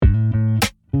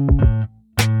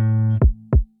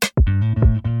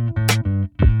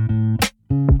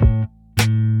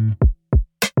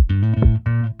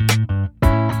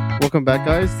back,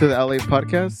 guys, to the LA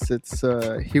podcast. It's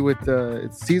here with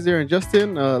it's Caesar and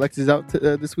Justin. Lex is out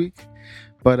this week,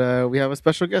 but we have a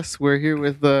special guest. We're here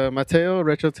with Mateo,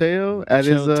 Retro Teyoh, at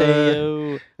his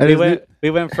Teyoh. at We his went we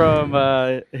went from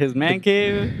his man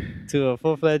cave to a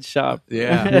full-fledged shop.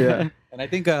 Yeah. Yeah. And I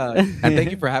think, and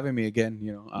thank you for having me again.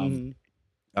 Mhm.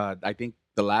 I think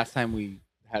the last time we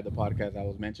had the podcast, I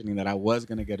was mentioning that I was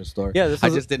gonna get a store. Yeah, I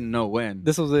just didn't know when.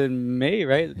 This was in May,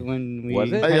 right? When we Was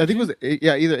it? I think it was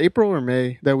either April or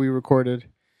May that we recorded.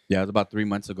 Yeah, it was about 3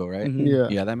 months ago, right? Mhm. Yeah,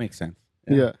 Yeah, that makes sense.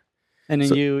 yeah. And then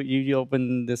So- you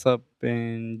opened this up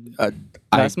in I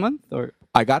last month, or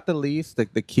I got the lease, the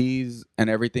keys, and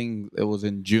everything. It was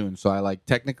in June, so I like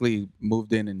technically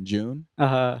moved in June,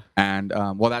 and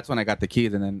well, that's when I got the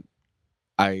keys, and then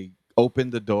I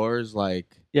opened the doors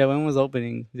like. yeah. When was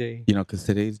opening day? You know, because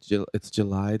it's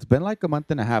July. It's been like a month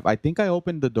and a half. I think I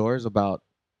opened the doors about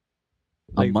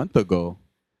a Like- month ago,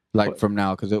 like What? from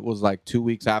now, because it was like 2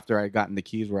 weeks after I gotten the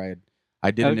keys where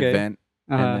I did an Okay. event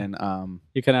Uh-huh. and then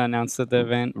You kind of announced at the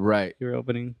event right, you were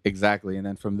opening. exactly, and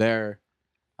then from there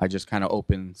I just kind of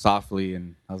opened softly,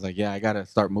 and I was like, yeah, I gotta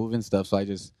start moving stuff, so I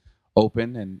just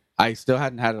opened, and I still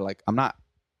hadn't had it. Like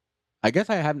I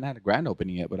guess I haven't had a grand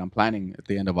opening yet, but I'm planning at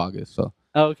the end of August, so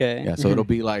Oh, okay. yeah, so it'll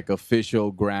be like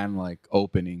official grand like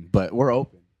opening, but we're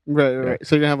open. Right.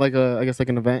 So you're gonna have like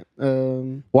an event.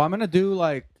 Well, I'm gonna do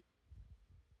like,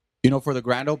 for the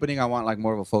grand opening, I want like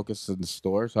more of a focus in the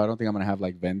store. So I don't think I'm gonna have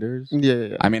like vendors.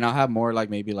 Yeah. I mean, I'll have more like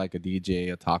maybe like a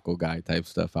DJ, a taco guy type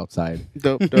stuff outside.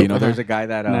 Dope. There's a guy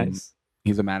that Nice.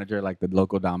 he's a manager at, like the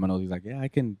local Domino's. He's like, yeah, I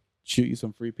can shoot you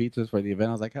some free pizzas for the event.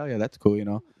 I was like, hell yeah, that's cool.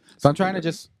 So I'm trying to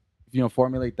just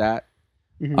formulate that.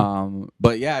 Mhm.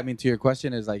 But yeah, I mean, to your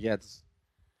question is like, yeah,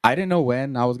 I didn't know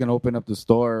when I was gonna open up the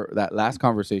store. That last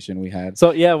conversation we had. So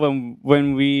yeah,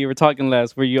 when we were talking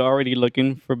last, were you already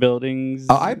looking for buildings?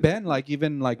 I've been like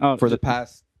even like for the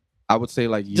past, I would say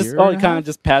like year. just and a kind half. of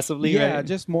just passively, Yeah, right?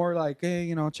 just more like,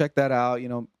 hey, check that out.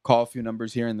 Call a few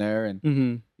numbers here and there, and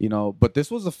Mm-hmm. But this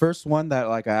was the first one that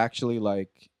like I actually like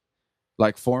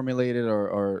formulated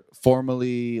or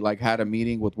formally like had a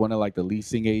meeting with one of like the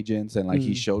leasing agents, and like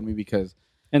he showed me because.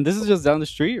 And this is just down the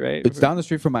street, right? It's down the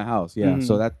street from my house, yeah. Mhm.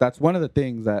 So that's one of the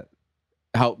things that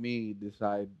helped me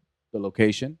decide the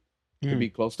location to be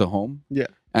close to home. Yeah.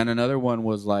 And another one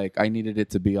was like I needed it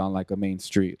to be on like a main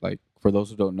street. Like for those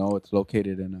who don't know, it's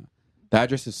located in the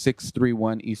address is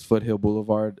 631 East Foothill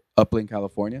Boulevard, Upland,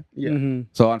 California. Yeah. Mhm.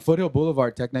 So on Foothill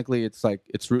Boulevard, technically it's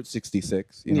Route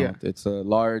 66. Yeah. It's a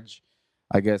large,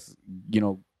 I guess,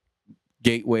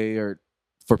 gateway or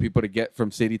for people to get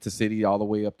from city to city all the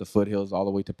way up the foothills, all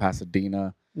the way to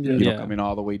Pasadena, Yeah. Yeah. coming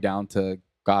all the way down to,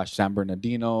 San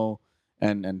Bernardino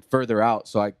and further out.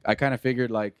 So I kind of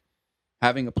figured like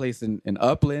having a place in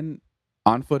Upland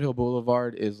on Foothill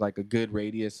Boulevard is like a good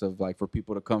radius of like for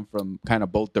people to come from kind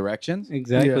of both directions.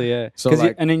 Exactly, yeah. So, 'Cause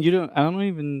like- and then I don't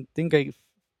even think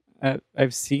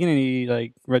I've seen any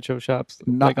like retro shops.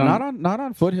 Not like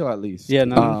on Foothill at least. Yeah,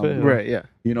 not on Foothill. Right.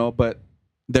 Yeah. But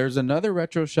there's another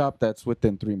retro shop that's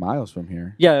within 3 miles from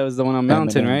here. Yeah, it was the one on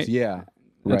Mountain, M&M's, right? Yeah.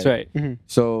 That's right.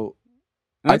 So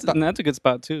And that's a good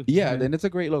spot too. yeah, and it's a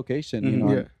great location.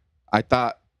 Mhm. Yeah. I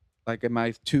thought, like, am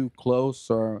I too close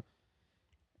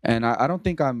and I don't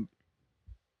think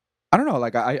I don't know.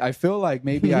 Like, I feel like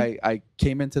maybe I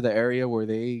came into the area where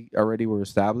they already were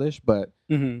established, but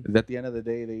Mm-hmm. at the end of the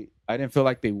day, I didn't feel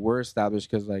like they were established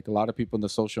because, like, a lot of people in the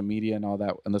social media and all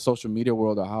that, in the social media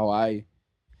world, or how I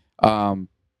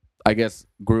guess,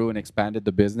 grew and expanded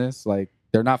the business, like,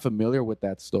 they're not familiar with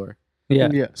that store. Yeah.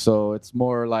 Yeah. So it's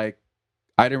more like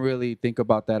I didn't really think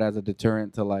about that as a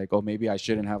deterrent to like, oh, maybe I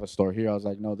shouldn't have a store here. I was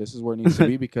like, no, this is where it needs to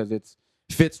be because it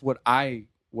fits what I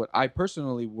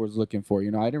personally was looking for. I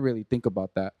didn't really think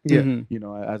about that. Yeah.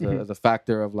 Mhm. As a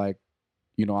factor of like,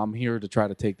 I'm here to try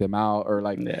to take them out or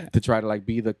like Yeah. to try to like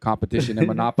be the competition and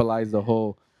monopolize the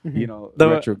whole The-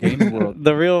 retro gaming world.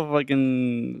 The real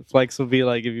fucking flex would be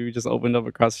like if you just opened up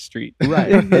across the street.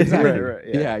 Right. Exactly. Right,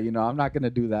 yeah. Yeah. I'm not gonna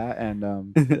do that.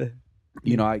 And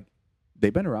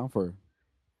they've been around for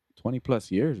 20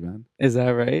 plus years, man. Is that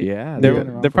right? Yeah, they've been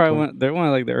around They're for probably they're one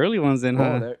of like the early ones then,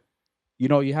 huh?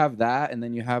 You have that, and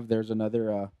then there's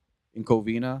another in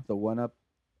Covina, the One Up,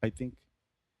 I think,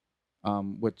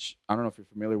 which I don't know if you're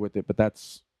familiar with it, but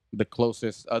that's the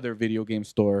closest other video game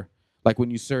store. Like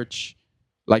when you search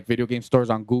like video game stores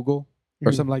on Google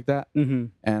or Mhm. something like that, Mm-hmm.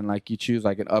 and like you choose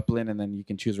like an Upland, and then you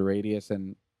can choose a radius,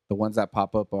 and the ones that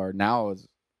pop up are now is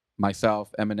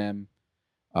myself, Eminem,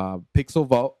 Pixel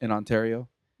Vault in Ontario.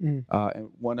 Mhm. And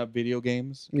One Up Video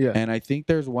Games. Yeah. And I think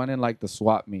there's one in like the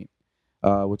swap meet.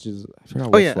 which is I forgot Oh,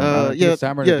 what yeah, swap. I think yeah, it's San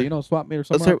yeah. Bernardino swap meet or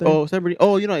something out there. San Bernardino.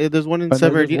 Oh, there's one in And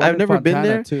San there's Bernardino. one I've in never been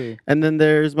Fontana, there. too. And then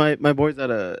there's my boys at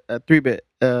 3-bit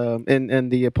in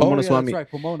the Oh Pomona yeah, Swap that's Meet. right,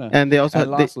 Pomona. And they also At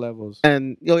had they, Lost Levels.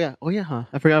 and oh yeah, huh?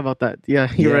 I forgot about that.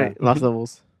 Yeah, you're Yeah. right. Lost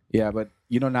levels. Yeah, but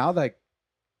now like,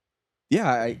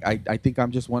 yeah, I think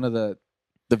I'm just one of the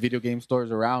video game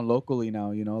stores around locally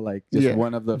now. Like just Yeah.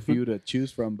 one of the few to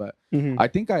choose from. But Mhm. I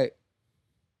think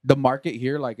the market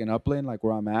here, like in Upland, like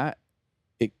where I'm at,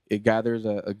 it gathers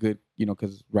a good,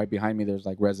 because right behind me there's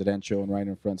like residential and right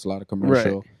in front's a lot of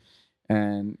commercial.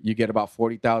 And you get about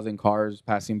 40,000 cars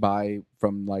passing by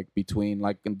from like between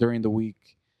like during the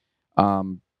week,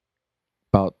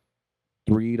 about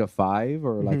 3 to 5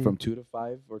 or like Mhm. from 2 to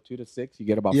 5 or 2 to 6, you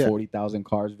get about Yeah. 40,000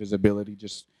 cars visibility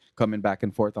just coming back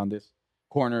and forth on this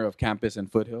corner of Campus and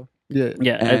Foothill. Yeah.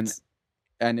 Yeah,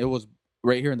 And it was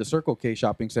right here in the Circle K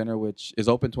shopping center, which is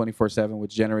open 24/7,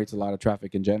 which generates a lot of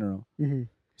traffic in general. Mhm.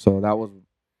 So that was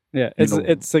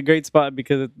it's a great spot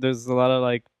because there's a lot of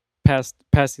like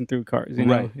passing through cars.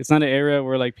 Right. It's not an area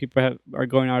where like people are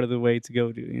going out of the way to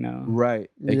go to. right,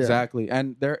 Yeah. exactly.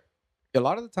 And there a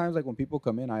lot of the times, like when people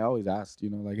come in, I always ask,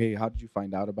 like, hey, how did you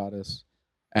find out about us?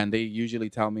 And they usually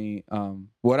tell me,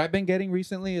 what I've been getting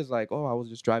recently is like, oh, I was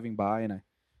just driving by and I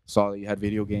saw that you had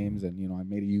video games and I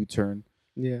made a U-turn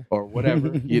Yeah. or whatever,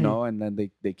 and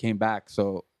then they came back.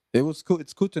 So it was cool.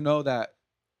 It's cool to know that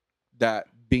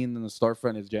being in the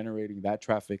storefront is generating that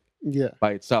traffic Yeah.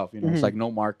 by itself. It's Mhm. like no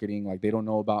marketing. Like they don't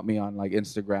know about me on like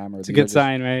Instagram or It's a good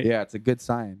sign, right? Yeah, it's a good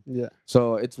sign. Yeah.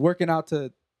 So it's working out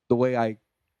to the way I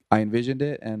envisioned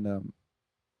it, and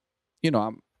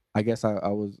I guess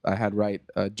I had right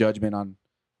judgment on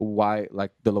why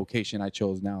like the location I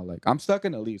chose now. Like I'm stuck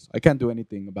in a lease. I can't do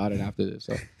anything about it after this.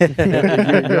 So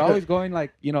you're always going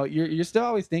like you're still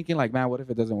always thinking like, man, what if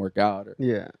it doesn't work out, or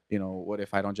Yeah. what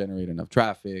if I don't generate enough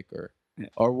traffic or Yeah.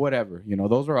 or whatever.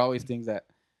 Those are always things that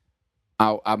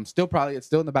I'm still probably it's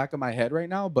still in the back of my head right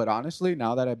now. But honestly,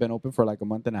 now that I've been open for like a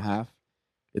month and a half,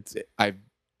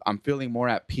 I'm feeling more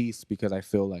at peace because I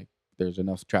feel like there's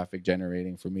enough traffic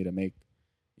generating for me to make,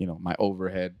 my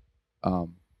overhead.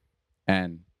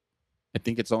 And I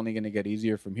think it's only going to get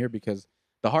easier from here because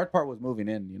the hard part was moving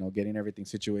in, getting everything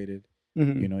situated.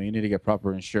 Mhm. You need to get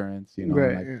proper insurance,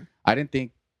 Right. like, Yeah. I didn't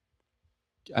think,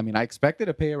 I expected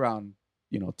to pay around,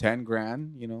 10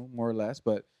 grand, more or less.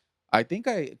 But I think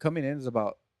coming in is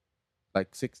about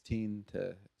like 16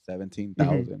 to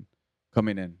 17,000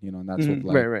 coming in, and that's with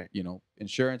like, Right.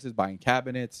 insurances, buying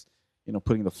cabinets,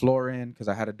 putting the floor in because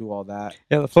I had to do all that.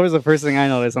 Yeah, the floor is the first thing I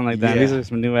noticed. I'm like, damn, these Yeah. are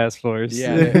some new ass floors.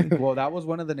 Yeah. Well, that was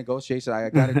one of the negotiations. I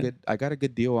got a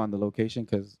good deal on the location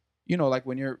because, like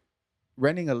when you're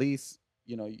renting a lease,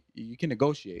 you can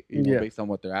negotiate, Yeah. based on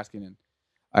what they're asking. And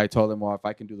I told them, well, if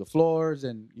I can do the floors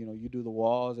and, you do the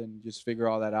walls and just figure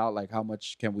all that out, like how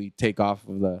much can we take off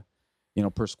of the,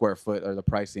 per square foot or the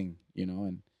pricing,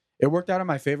 and it worked out in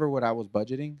my favor what I was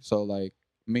budgeting. So like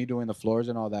me doing the floors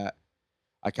and all that,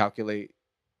 I calculate,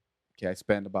 okay, I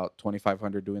spend about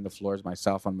 $2,500 doing the floors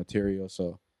myself on material.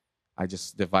 So I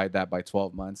just divide that by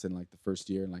 12 months in like the first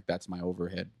year. And like, that's my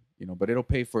overhead, but it'll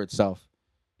pay for itself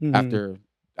Mhm.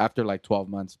 after like 12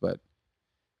 months. But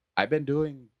I've been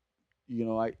doing,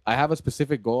 I have a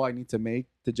specific goal I need to make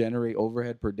to generate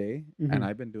overhead per day. Mhm. And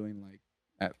I've been doing like,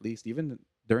 at least even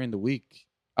during the week,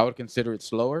 I would consider it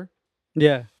slower.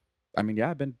 Yeah.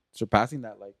 I've been surpassing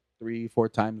that like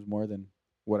 3-4 times more than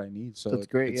what I need. So That's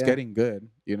great, it's yeah. getting good,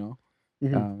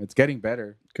 Mhm. it's getting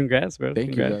better. Congrats, bro. Thank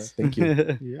you, Congrats. bro. Thank you.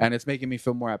 Yeah. And it's making me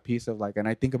feel more at peace of like, and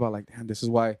I think about like, damn, this is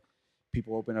why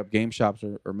people open up game shops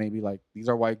or maybe like these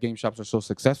are why game shops are so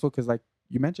successful. Cause like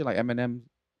you mentioned, like Eminem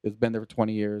has been there for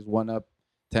 20 years, One Up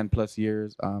 10 plus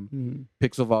years. Mhm.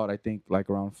 Pixel Vault, I think like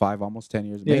around 5, almost 10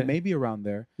 years, Yeah. maybe around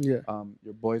there. Yeah.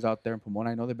 Your boys out there in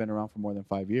Pomona, I know they've been around for more than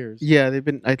 5 years. Yeah. They've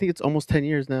been. I think it's almost 10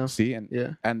 years now. See,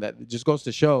 Yeah. and that just goes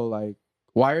to show like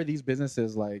why are these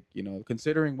businesses like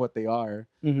considering what they are,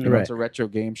 Mhm. Right. it's a retro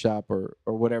game shop or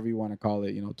whatever you want to call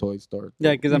it, toy store.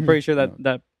 Yeah, because I'm Mhm. pretty sure that You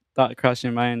that thought crossed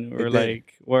your mind. Or It did.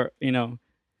 like, where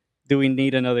do we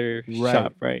need another Right.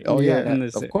 shop? Right. Oh yeah, Yeah. In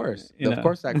this, of course, you know. of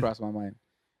course that crossed my mind.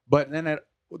 But then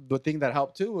the thing that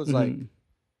helped too was like,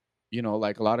 Mhm.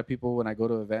 like a lot of people when I go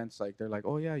to events, like they're like,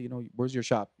 oh yeah, where's your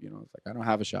shop? It's like I don't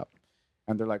have a shop,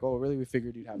 and they're like, oh really? We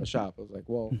figured you'd have a shop. I was like,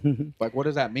 well, like what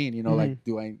does that mean? Like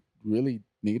do I really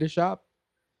need a shop?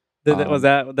 Was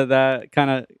that kind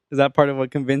of is that part of what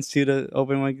convinced you to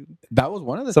open one? That was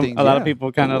one of the Some things. a lot yeah. of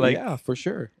people kind of like yeah, for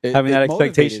sure. having It that motivated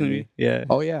expectation. me. Yeah.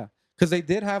 Oh yeah, because they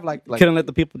did have like Couldn't let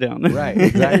the people down. right,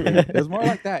 exactly. It was more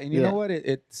like that, and you Yeah. know what?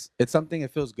 It's something. It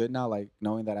feels good now, like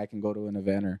knowing that I can go to an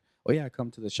event or oh yeah, I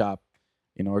come to the shop,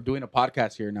 or doing a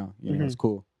podcast here now. It's Mhm.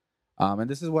 cool. And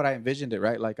this is what I envisioned it,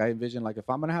 right? Like I envisioned, like if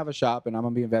I'm gonna have a shop and I'm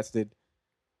gonna be invested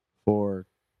for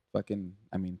fucking,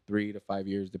 3 to 5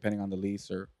 years, depending on the lease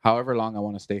or however long I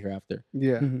want to stay here after.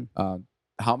 Yeah. Mhm.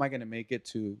 How am I gonna make it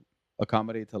to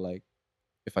accommodate to like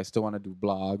if I still want to do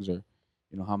blogs or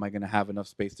how am I gonna have enough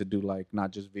space to do like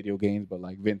not just video games but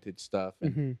like vintage stuff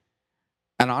Mhm.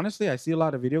 and honestly I see a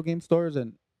lot of video game stores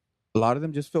and a lot of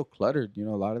them just feel cluttered. A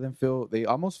lot of them they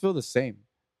almost feel the same.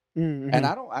 Mhm. And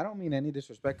I don't mean any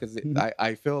disrespect because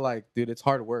I feel like, dude, it's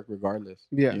hard work regardless.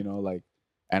 Yeah. Like,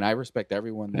 and I respect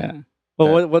everyone that. Yeah.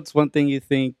 Well, that what's one thing you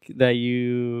think that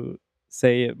you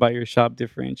say about your shop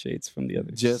differentiates from the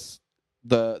others? just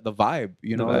the vibe,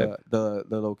 The vibe.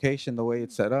 the location, the way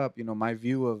it's set up. My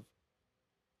view of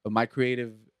my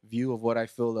creative view of what I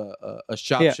feel a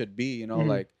shop Yeah. should be. Mhm.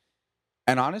 Like,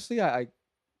 and honestly,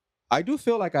 I do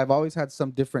feel like I've always had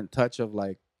some different touch of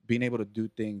like being able to do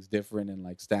things different and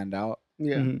like stand out.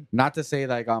 Yeah. Mhm. Not to say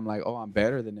like I'm like, oh, I'm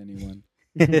better than anyone.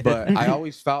 But I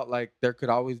always felt like there could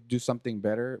always do something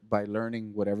better by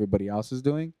learning what everybody else is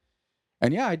doing.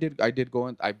 And yeah, I did go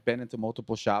in. I've been into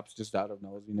multiple shops just out of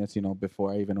nosiness,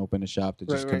 before I even opened a shop to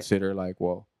just Right. consider like,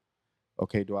 well,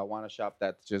 okay, do I want a shop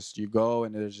that's just you go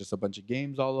and there's just a bunch of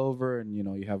games all over and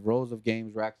you have rows of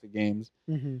games, racks of games,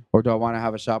 Mhm. or do I want to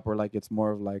have a shop where like it's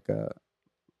more of like a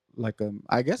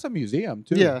I guess a museum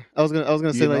too. Yeah. I was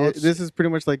gonna say You know, like it's- this is pretty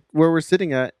much like where we're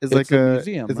sitting at is It's like a a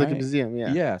museum, It's like a right? museum.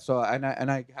 Yeah. Yeah. So and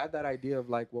I had that idea of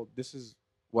like, well, this is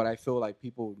what I feel like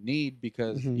people need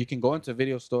because Mhm. you can go into a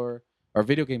video store or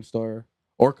video game store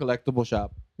or collectible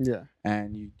shop Yeah.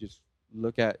 and you just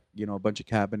look at a bunch of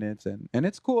cabinets and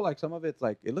it's cool. Like some of it's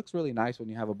like it looks really nice when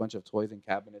you have a bunch of toys and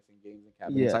cabinets and games and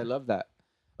cabinets. Yeah. I love that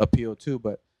appeal too,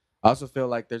 but I also feel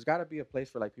like there's got to be a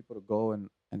place for like people to go and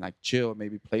like chill,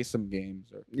 maybe play some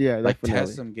games or Yeah. like Definitely.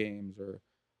 test some games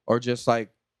or just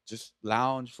like just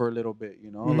lounge for a little bit,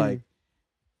 Mhm. like,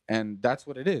 and that's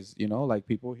what it is, like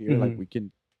people here, like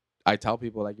Mhm. I tell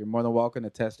people like you're more than welcome to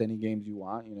test any games you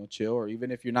want, chill, or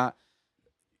even if you're not,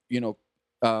 you know,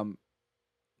 um,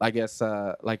 I guess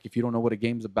like if you don't know what a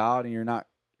game's about and you're not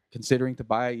considering to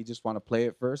buy it, you just want to play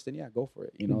it first, then yeah, go for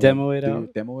it. Demo it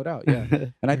out. Demo it out, yeah.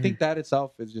 And I think that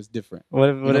itself is just different. What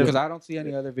if? Because I don't see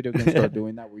any other video game store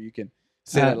doing that where you can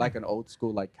sit at Uh, like an old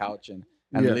school like couch and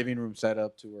Yeah. living room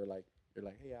setup to where like you're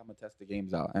like, hey, I'm gonna test the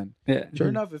games out. And Yeah. sure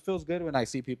enough, it feels good when I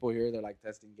see people here. They're like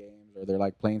testing games or they're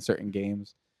like playing certain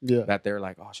games Yeah. that they're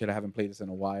like, oh shit, I haven't played this in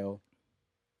a while.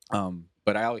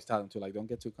 But I always tell them to like, don't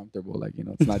get too comfortable. Like,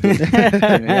 it's not just you have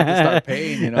to start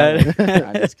paying. Like,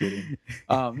 I'm just kidding.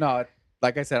 No,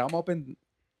 like I said, I'm open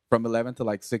from 11 to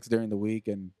like 6 during the week,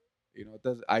 and it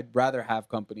does. I'd rather have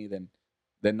company than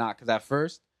not. Because at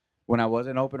first, when I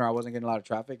wasn't open or I wasn't getting a lot of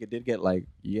traffic, it did get like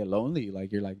lonely.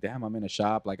 Like you're like, damn, I'm in a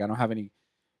shop. Like I don't have any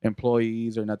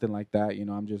employees or nothing like that.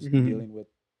 I'm just Mhm. dealing with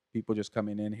people just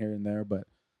coming in here and there. But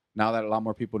now that a lot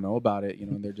more people know about it,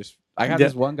 and they're just. I have Yeah.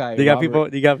 this one guy. You got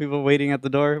Robert. people waiting at the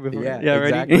door before. Yeah,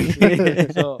 Ready?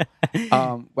 exactly. So,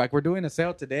 like we're doing a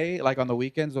sale today, like on the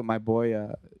weekends with my boy,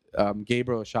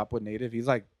 Gabriel, Shop with Native. He's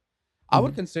like, I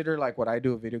would consider like what I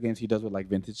do with video games. He does with like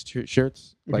vintage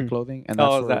shirts, like Mhm. clothing, and that's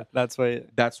Oh, where, that's why.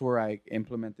 that's where I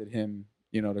implemented him,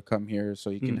 to come here so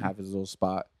he can Mhm. have his little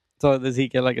spot. So does he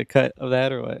get like a cut of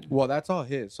that or what? Well, that's all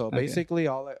his. So Okay. basically,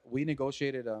 we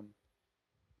negotiated,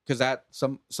 because that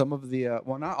some of the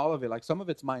well, not all of it, like some of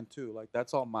it's mine too. Like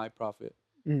that's all my profit.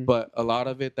 Mhm. But a lot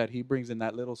of it that he brings in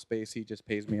that little space, he just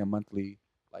pays me a monthly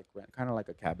like rent, kind of like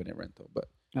a cabinet rental, but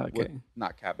Okay.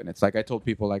 not cabinets. Like I told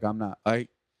people, like I'm not.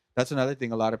 That's another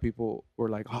thing. A lot of people were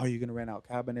like, "Oh, you're gonna rent out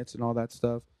cabinets and all that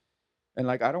stuff," and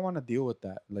like I don't want to deal with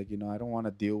that. Like I don't want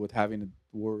to deal with having to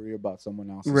worry about someone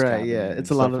else's Right. cabinet Yeah. and It's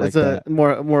a lot stuff of. like It's a that.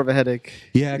 more of a headache.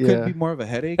 Yeah, it could be more of a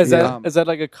headache. Is that Um, is that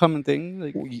like a common thing?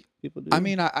 Like y- people do? I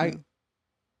mean,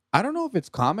 I don't know if it's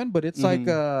common, but it's like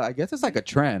Mhm. I guess it's like a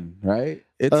trend, right?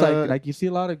 It's Uh, like you see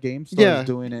a lot of game stores yeah.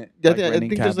 doing it. Yeah, like I renting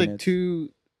think there's like cabinets.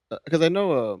 two, because I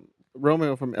know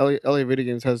Romeo from LA Video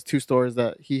Games has two stores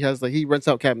that he has, like he rents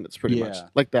out cabinets pretty much Yeah.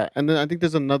 like that, and then I think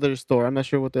there's another store. I'm not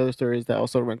sure what the other store is that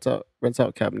also rents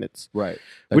out cabinets, Right.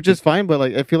 which is fine. But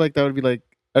like I feel like that would be like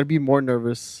I'd be more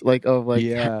nervous like of like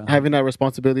Yeah. having that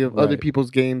responsibility of other Right.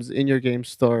 people's games in your game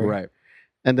store, right.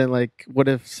 and then like what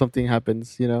if something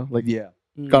happens, like Yeah.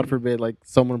 God forbid like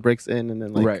someone breaks in, and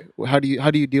then like Right. how do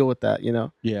you deal with that,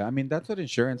 Yeah. I mean, that's what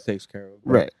insurance takes care of.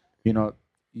 But, Right.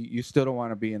 You still don't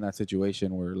want to be in that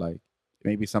situation where like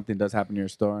maybe something does happen in your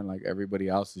store and like everybody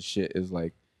else's shit is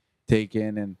like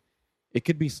taken, and it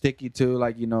could be sticky too.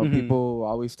 Like Mhm. people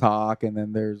always talk, and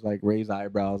then there's like raised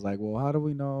eyebrows, like, well, how do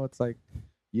we know? It's like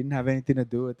you didn't have anything to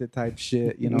do with it, type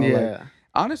shit. Like, Yeah.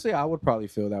 Honestly, I would probably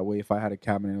feel that way if I had a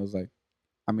cabinet. It was like,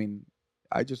 I mean,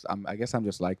 I guess I'm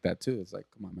just like that too. It's like,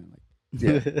 come on, man. Like,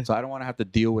 Yeah. so I don't want to have to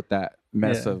deal with that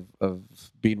mess Yeah. of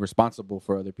being responsible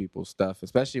for other people's stuff,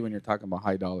 especially when you're talking about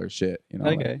high dollar shit. You know,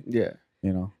 like, Okay. Yeah.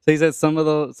 you know, So you said some of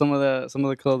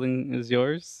the clothing is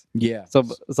yours. yeah. So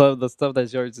the stuff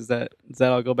that's yours does that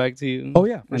all go back to you? Oh,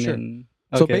 yeah, for And sure. then,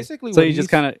 So okay. basically, so what you just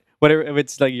he's- kind of whatever if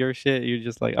it's like your shit, you're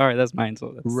just like, all right, that's mine.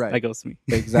 So Right. that goes to me.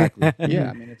 Exactly. Yeah,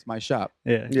 I mean, it's my shop.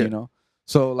 Yeah. Yeah. You know,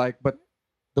 so like, but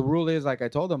the rule is, like I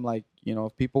told them, like, you know,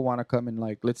 if people want to come and,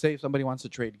 like, let's say somebody wants to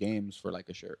trade games for like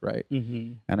a shirt, right?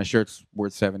 Mm-hmm. And a shirt's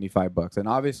worth $75, and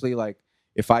obviously, like,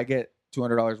 if I get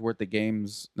 $200 worth of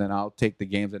games, then I'll take the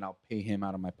games and I'll pay him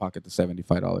out of my pocket the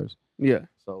 $75. Yeah.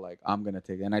 So like, I'm gonna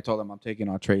take it, and I told him I'm taking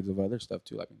on trades of other stuff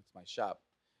too. Like, it's my shop,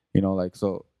 you know, like,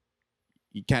 so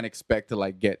you can't expect to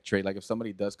like get trade. Like, if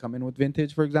somebody does come in with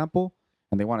vintage, for example,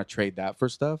 and they want to trade that for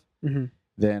stuff, Mm-hmm.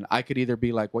 then I could either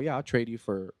be like, well, yeah, I'll trade you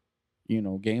for, you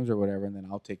know, games or whatever, and then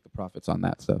I'll take the profits on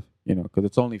that stuff, you know, because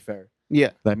it's only fair.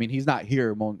 Yeah. I mean, he's not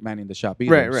here manning the shop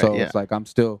either, Right, so yeah. it's like I'm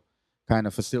still kind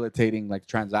of facilitating like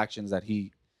transactions that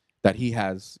he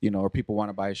has, you know, or people want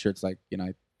to buy shirts, like, you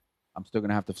know, I'm still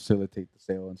gonna have to facilitate the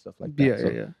sale and stuff like that. Yeah. So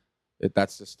Yeah.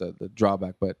 that's just the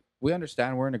drawback, but we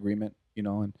understand, we're in agreement, you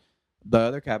know. And the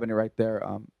other cabinet right there,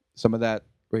 some of that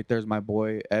right there is my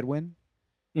boy Edwin.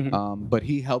 Mhm. But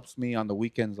he helps me on the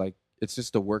weekends. Like, it's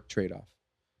just a work trade-off.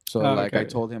 So Oh, like, I okay.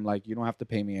 told him, like, you don't have to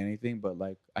pay me anything, but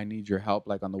like, I need your help.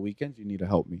 Like, on the weekends, you need to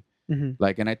help me. Mm-hmm.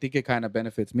 Like, and I think it kind of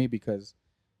benefits me because,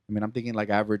 I mean, I'm thinking like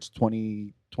average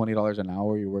 $20 an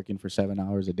hour. You're working for 7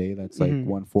 hours a day. That's like Mhm.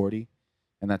 $140,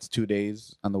 and that's 2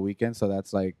 days on the weekend. So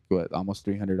that's like what, almost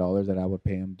 $300 that I would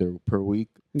pay him per week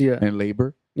Yeah. in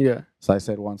labor. Yeah. So I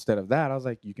said, well, instead of that, I was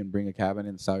like, you can bring a cabinet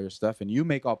and sell your stuff, and you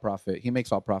make all profit. He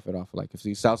makes all profit off. Like, if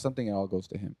he sells something, it all goes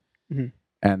to him. Mhm.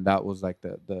 And that was like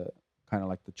the kind of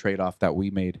like the trade off that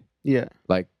we made. Yeah.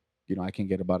 Like, you know, I can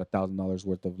get about $1,000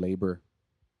 worth of labor,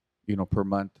 you know, per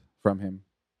month from him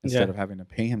instead Yeah. of having to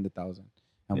pay him the 1,000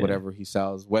 and Yeah. whatever he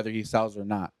sells, whether he sells or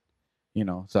not, you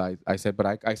know. So I said,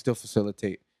 but I still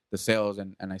facilitate the sales,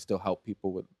 and I still help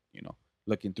people with, you know,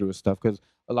 looking through his stuff, because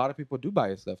a lot of people do buy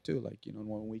his stuff too. Like, you know, in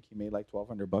 1 week he made like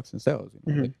 $1,200 in sales. You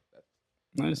know, Mhm. like,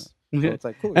 Nice. so Yeah. it's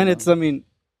like cool. And you it's, know? I mean,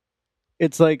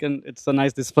 it's like it's a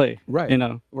nice display, right, you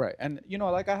know. right, and you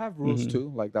know, like, I have rules Mhm. too.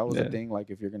 Like, that was Yeah. the thing. Like,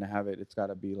 if you're gonna have it, it's got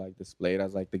to be like displayed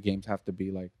as like the games have to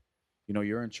be like, you know,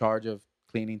 you're in charge of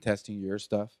cleaning, testing your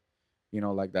stuff. You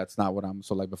know, like, that's not what I'm.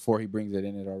 So like, before he brings it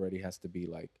in, it already has to be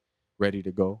like ready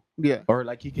to go. Yeah. Or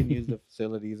like, he can use the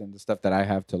facilities and the stuff that I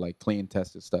have to like clean,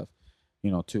 test his stuff,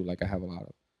 you know, too. Like, I have a lot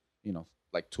of, you know,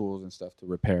 like tools and stuff to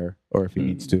repair, or if he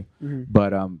needs to. Mm-hmm.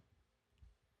 But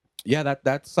yeah,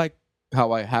 that's like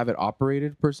how I have it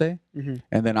operated per se. Mm-hmm.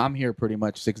 And then I'm here pretty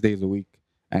much 6 days a week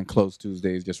and close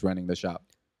Tuesdays, just running the shop.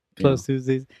 you Close know.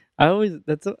 Tuesdays. I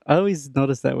always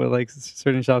notice that with like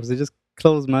certain shops, they just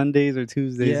close Mondays or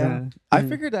Tuesdays. Yeah. I Mhm.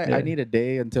 figured I Yeah. need a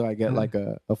day until I get like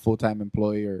a full-time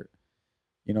employee, or,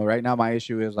 you know, right now my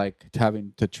issue is like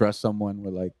having to trust someone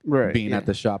with like Right. being yeah. at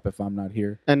the shop if I'm not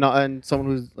here. and someone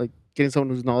who's like getting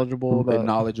someone who's knowledgeable And about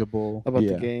knowledgeable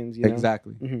the games. You know?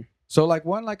 Exactly. Mhm. So like,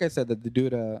 one, like I said, that the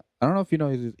dude, I don't know if you know,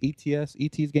 his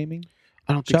ET's Gaming.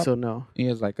 I don't think Shop? so. No. He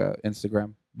has like a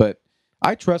Instagram, but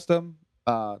I trust him,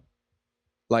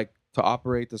 like, to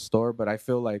operate the store. But I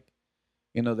feel like,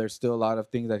 you know, there's still a lot of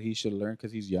things that he should learn,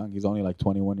 because he's young. He's only like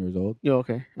 21 years old. Yeah.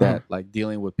 Okay. That like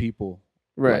dealing with people,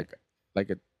 Right.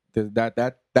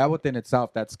 that within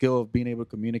itself, that skill of being able to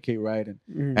communicate right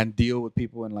Mhm. and deal with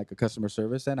people in like a customer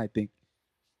service. And I think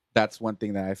that's one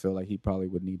thing that I feel like he probably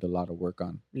would need a lot of work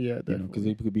on. Yeah. You know, because Definitely.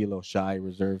 he could be a little shy,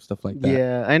 reserved, stuff like that.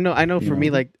 Yeah, I know. You For me,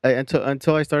 know? like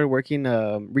until I started working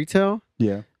retail,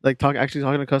 Yeah. like actually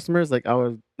talking to customers, like I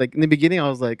was like in the beginning, I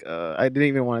was like I didn't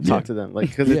even want to talk Yeah. to them, like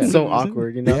because Yeah. it's so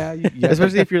awkward, you know. Yeah.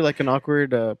 Especially if you're like an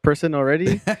awkward person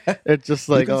already, it's just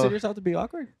You like consider yourself to be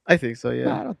awkward? I think so. No,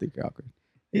 Yeah. I don't think you're awkward.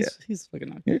 He's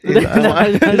fucking awkward. You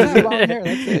have long hair,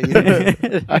 that's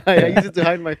it. I use it to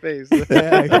hide my face.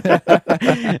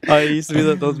 Oh, it used to be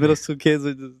those middle school kids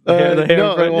with the hair no,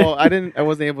 in front. well, I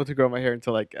wasn't able to grow my hair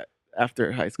until like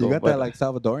after high school. You got but that like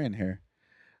Salvadorian hair.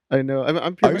 I know.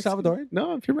 I'm pure Are you Mexican. Salvadorian?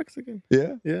 No, I'm pure Mexican.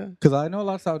 Yeah. Yeah. Because I know a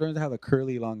lot of Salvadorians that have a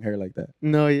curly long hair like that.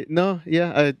 No.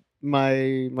 Yeah.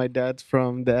 My dad's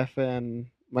from the F, and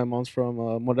my mom's from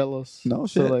Morelos. No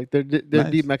So shit. like they're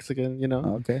Nice. deep Mexican, you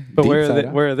know. Okay. But Deep where are side, they,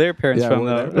 huh? where are their parents Yeah, from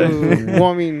where though? are they?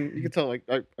 Well, I mean, you can tell. Like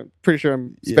I'm pretty sure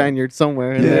I'm Yeah. Spaniard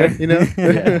somewhere in Yeah. there, you know.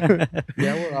 Yeah.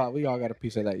 Yeah, we all got a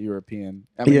piece of that European.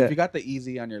 I mean, Yeah. if you got the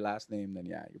easy on your last name, then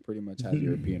yeah, you pretty much have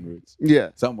European roots Yeah,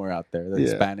 somewhere out there. The Yeah.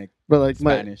 Hispanic, but like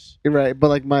Spanish. right, but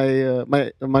like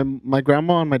my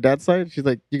grandma on my dad's side, she's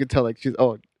like you could tell like she's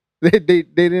they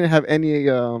didn't have any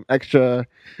extra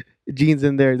genes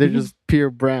in there. They're just pure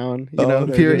brown, you know,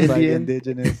 they're pure just, like, Indian.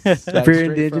 indigenous, Pure straight from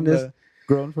indigenous.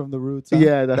 grown from the roots. Huh?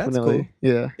 Yeah, That's definitely. cool.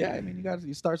 Yeah, Yeah, I mean,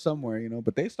 you start somewhere, you know.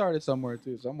 But they started somewhere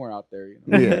too, somewhere out there, you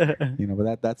know. Yeah. You know,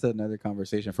 but that's another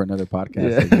conversation for another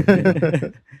podcast. I guess, you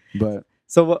know. But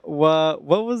So what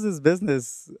was this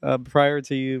business prior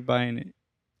to you buying it?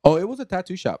 it was a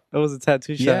tattoo shop. It was a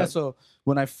tattoo shop. Yeah, so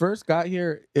when I first got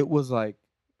here, it was like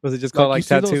Was it just called like you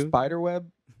see those tattoo? spider web,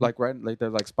 like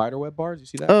there's like spider web bars. You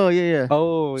see that? Oh yeah.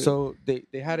 Oh, So they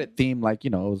had it themed like, you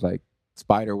know, it was like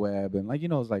spider web and like, you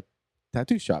know, it was like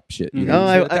tattoo shop shit. You Mhm. know,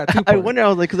 Oh, you see the tattoo I parlor. wonder. I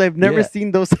was like, because I've never Yeah.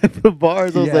 seen those type of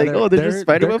bars. I was Yeah, like, oh, they're just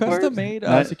spider web bars. custom made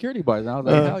Nice. security bars. And I was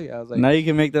like, Uh, hell yeah. I was like, now you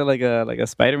can make that like a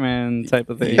Spider-Man type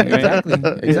of thing. yeah,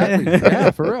 right? exactly. Yeah,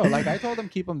 for real. Like I told them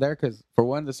keep them there because for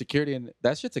one, the security and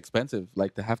that shit's expensive.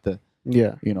 Like to have to,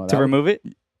 Yeah. you know, To remove it?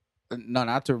 no,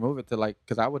 not to remove it, to like,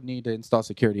 because I would need to install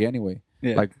security anyway,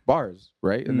 Yeah. like bars,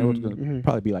 right? And it was gonna Mhm.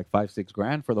 probably be like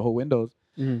 $5-6 for the whole windows.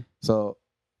 Mhm. So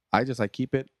I just like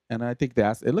keep it, and I think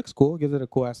it looks cool, gives it a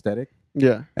cool aesthetic.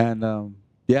 Yeah. And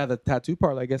yeah, the tattoo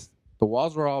part, I guess the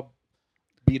walls were all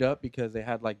beat up because they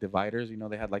had like dividers, you know,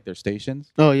 they had like their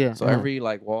stations. Oh yeah. So every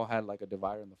like wall had like a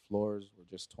divider, and the floors were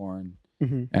just torn.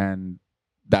 Mhm. And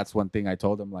that's one thing I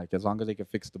told them, like, as long as they could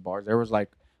fix the bars.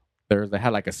 They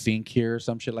had like a sink here or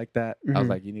some shit like that. I was Mhm.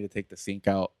 like, you need to take the sink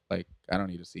out. Like, I don't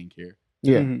need a sink here.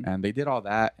 Yeah. Mhm. And they did all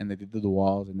that, and they did the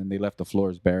walls, and then they left the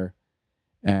floors bare.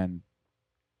 And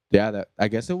yeah, I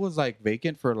guess it was like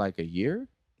vacant for like a year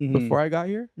Mhm. before I got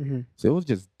here. Mhm. So it was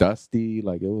just dusty.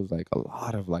 Like, it was like a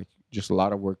lot of work. A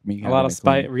lot of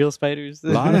real spiders. A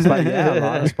lot of spiders. Yeah, a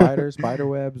lot of spiders, spider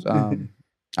webs.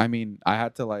 I mean, I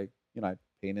had to like, you know, I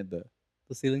painted the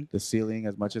ceiling. ceiling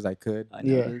as much as I could. I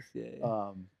Yeah. noticed,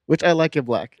 yeah. Which I like it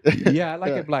black. Yeah, I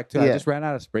like it black too. I Yeah. just ran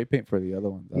out of spray paint for the other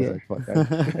ones. I was Yeah. like, fuck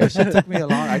that. That shit took me a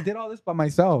long. I did all this by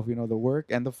myself, you know, the work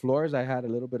and the floors. I had a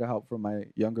little bit of help from my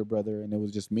younger brother, and it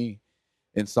was just me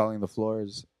installing the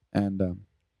floors. And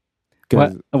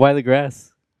Why the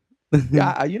grass?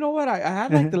 yeah, you know what? I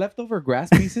had like the leftover grass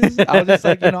pieces. I was just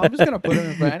like, you know, I'm just gonna put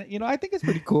them in front. You know, I think it's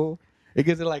pretty cool. It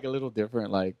gives it like a little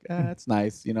different, like, it's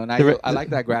nice, you know. And I like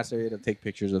that grass area to take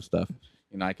pictures of stuff.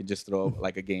 You know, I could just throw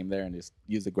like a game there and just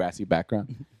use the grassy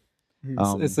background.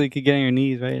 It's so you could get on your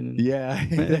knees, right? And Yeah,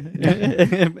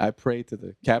 I pray to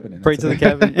the cabinet. pray to the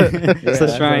cabinet. It's Yeah, a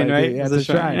that's shrine, what I right? do. Yeah, It's it's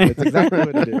a a shrine. shrine. That's exactly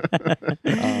what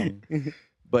it is.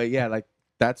 But yeah, like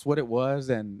that's what it was,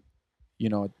 and you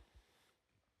know,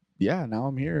 yeah. Now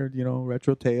I'm here. You know,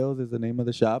 Retro Tales is the name of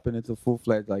the shop, and it's a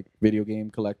full-fledged like video game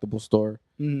collectible store.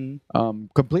 Mhm.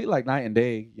 Complete like night and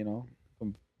day. You know,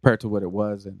 compared to what it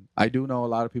was. And I do know a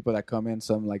lot of people that come in.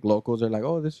 Some like locals are like,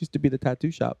 "Oh, this used to be the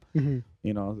tattoo shop." Mhm.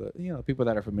 You know, people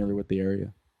that are familiar with the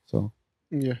area. So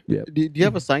Yeah. Yeah. Do you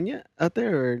have a sign yet out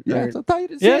there? Or, yeah, or- it's a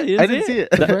tight. Yeah, I didn't see it.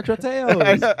 Retro Tales.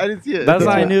 I didn't see it. That's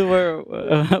how I knew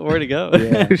where to go.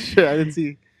 Yeah. Shit, I didn't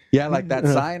see. Yeah, like that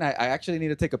Uh-huh. sign. I actually need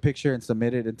to take a picture and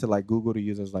submit it into like Google to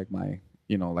use as like my,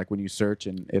 you know, like when you search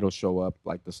and it'll show up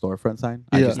like the storefront sign.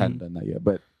 I Yeah. just hadn't done that yet.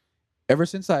 But ever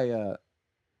since I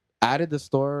added the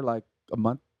store like a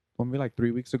month, maybe like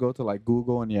 3 weeks ago to like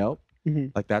Google and Yelp,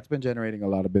 Mhm. like that's been generating a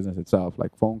lot of business itself.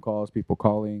 Like phone calls, people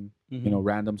calling, you know,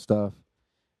 random stuff.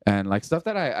 And like stuff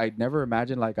that I never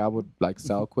imagined like I would like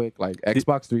sell quick. Like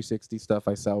Xbox 360 stuff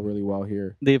I sell really well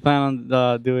here. They plan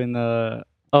on doing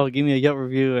give me a Yelp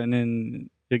review and then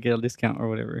you'll get a discount or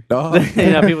whatever. Oh.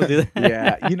 Yeah, people do that.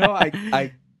 Yeah, you know,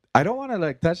 I don't want to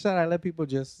like touch that. I let people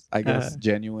just, I guess,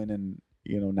 genuine and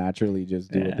you know naturally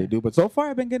just do what they do. But so far,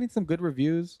 I've been getting some good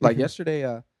reviews. Like yesterday,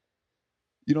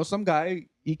 you know, some guy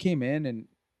he came in and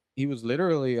he was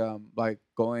literally like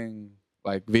going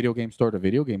like video game store to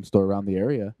video game store around the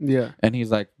area, Yeah. and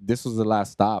he's like, "This was the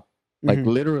last stop." Like Mhm.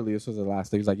 literally, this was the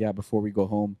last. He's like, "Yeah, before we go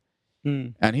home."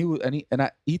 Mm. And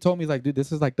he told me, he's like, dude,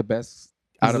 this is like the best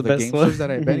out This is of the the best game one? stores that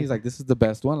I've been. He's like, this is the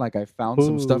best one. Like I found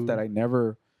some stuff Ooh. that I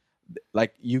never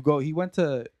like. He went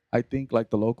to I think like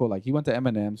the local, like he went to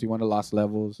M&M's, he went to Lost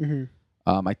Levels. Mhm.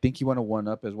 I think he went to One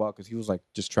Up as well because he was like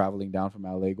just traveling down from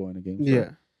LA going to game store.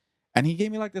 Yeah. And he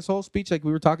gave me like this whole speech, like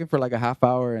we were talking for like a half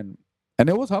hour, and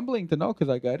it was humbling to know because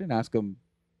like I didn't ask him,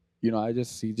 you know,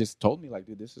 he just told me like,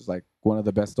 dude, this is like one of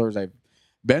the best stores I've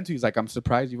been to. He's like, I'm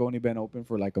surprised you've only been open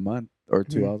for like a month or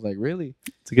two. Mhm. I was like, really?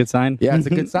 It's a good sign. Yeah, it's a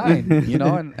good sign, you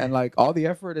know. And like all the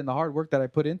effort and the hard work that I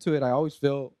put into it, I always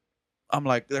feel, I'm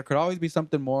like, there could always be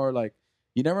something more. Like,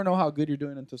 you never know how good you're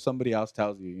doing until somebody else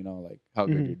tells you, you know, like how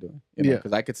good Mhm. you're doing. You know, Yeah.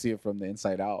 because I could see it from the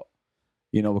inside out.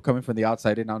 You know, but coming from the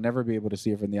outside in, I'll never be able to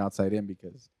see it from the outside in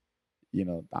because, you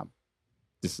know,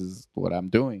 this is what I'm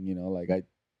doing. You know, like I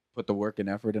put the work and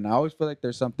effort, and I always feel like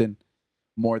there's something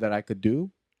more that I could do.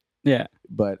 Yeah.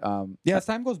 But yeah, as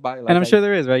time goes by, like And I'm sure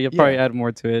there is, right? You'll probably yeah. add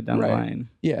more to it down the Right. line.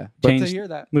 yeah. But to Change- hear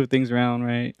that, Move things around,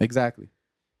 right? exactly.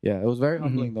 Yeah, it was very Mhm.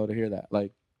 humbling though to hear that.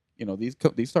 Like, you know, these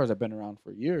stores have been around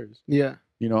for years. Yeah.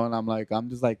 You know, and I'm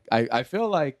just like, I feel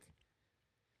like,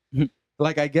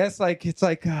 like I guess like it's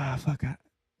like fuck,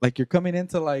 like you're coming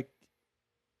into like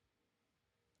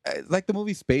the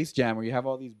movie Space Jam where you have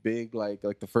all these big like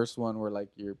the first one where like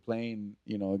you're playing,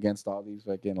 you know, against all these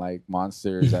fucking like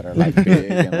monsters that are like big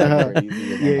and like crazy, and then, Yeah,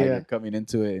 like yeah. you're coming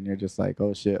into it and you're just like,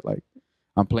 oh shit, like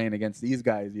I'm playing against these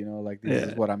guys, you know, like this is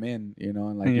Yeah. what I'm in, you know,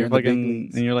 and like And you're you're in the big fucking,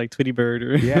 leagues. and you're like Tweety Bird,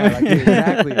 or Yeah, like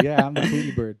exactly. Yeah, I'm the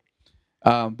Tweety Bird.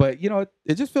 But you know,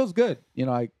 it just feels good. You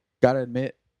know, I gotta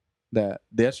admit that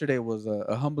yesterday was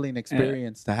a humbling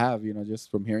experience to have. You know,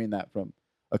 just from hearing that from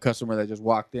a customer that just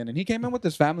walked in, and he came in with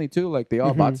his family too. Like they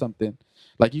all bought Mhm. something.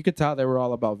 Like you could tell they were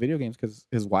all about video games because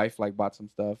his wife like bought some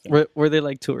stuff. And were they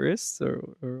like tourists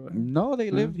or what? no, they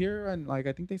No? lived here, and like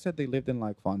I think they said they lived in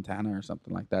like Fontana or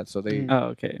something like that. So they. Mm. Oh,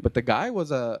 okay. But the guy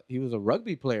was a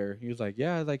rugby player. He was like,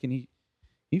 yeah, like, and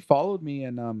he followed me,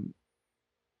 and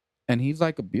he's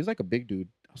like a big dude.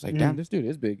 I was like, damn, this dude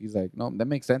is big. He's like, no, that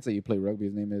makes sense that you play rugby.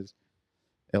 His name is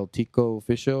El Tico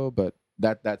Fisho, but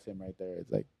that's him right there.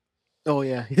 It's like, Oh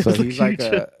yeah. so he's like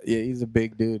he's a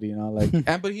big dude, you know,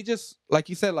 like, but he just, like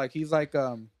you said, like he's like,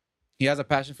 he has a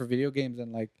passion for video games,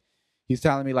 and like, he's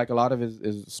telling me like a lot of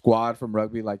his squad from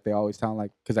rugby, like they always tell him like,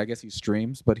 because I guess he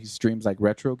streams, but he streams like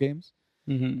retro games.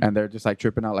 Mm-hmm. And they're just like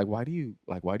tripping out, like, why do you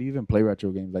even play retro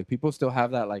games? Like people still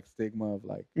have that like stigma of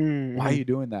like, Mhm. why are you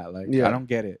doing that? Like, Yeah. I don't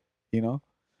get it, you know.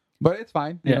 But it's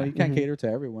fine, you know. Yeah. You can't Mhm. cater to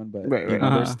everyone, but Right, you right. know,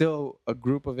 there's Uh-huh. still a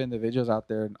group of individuals out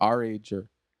there in our age or,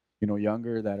 you know,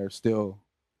 younger that are still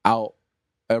out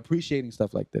appreciating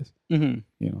stuff like this, Mm-hmm.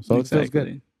 you know. So it feels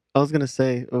good. I was gonna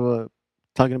say,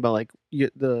 talking about like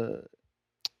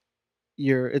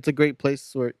it's a great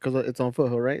place where because it's on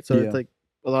Foothill, right? So Yeah. it's like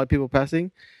a lot of people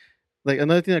passing. Like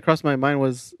another thing that crossed my mind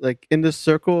was like in this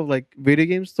circle of like video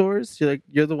game stores,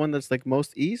 you're the one that's like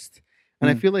most east, and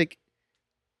I Mm. feel like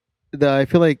the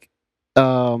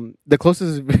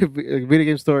closest video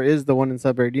game store is the one in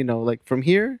San Bernardino. Like from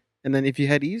here, and then if you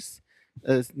head east,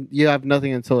 you have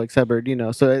nothing until like San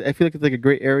Bernardino. So I feel like it's like a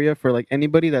great area for like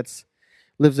anybody that's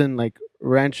lives in like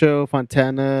Rancho,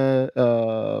 Fontana.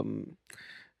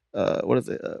 What is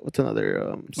it? What's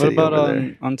another What city about over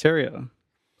there? Ontario?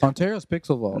 Ontario's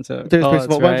Pixel Vault. Ontario. There's Oh,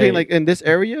 baseball. that's But I'm saying right. like in this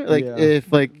area, like Yeah.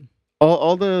 if like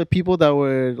all the people that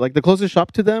would like the closest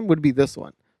shop to them would be this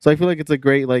one. So I feel like it's a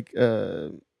great like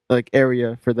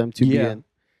area for them to be Yeah. in.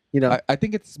 You know, I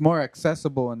think it's more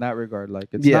accessible in that regard. Like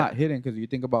it's Yeah. not hidden because you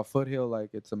think about Foothill,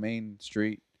 like it's a main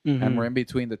street, Mhm. and we're in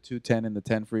between the 210 and the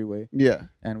 10 freeway, yeah,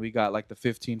 and we got like the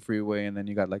 15 freeway, and then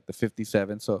you got like the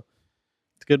 57. So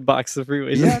It's a good box of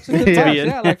freeways. yeah, it's a good to Yeah. box. be in.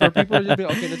 Yeah, like for people to just be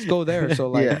okay, let's go there. So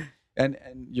like, Yeah. and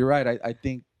you're right. I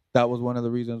think that was one of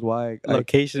the reasons why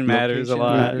Location matters a location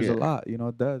lot. Matters Yeah. a lot. You know,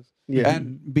 it does. yeah,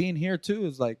 And being here too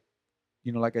is like,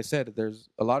 you know, like I said, there's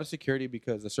a lot of security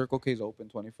because the Circle K is open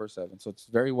 24/7, so it's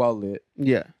very well lit.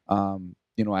 yeah,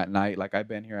 You know, at night, like I've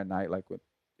been here at night, like with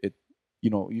it,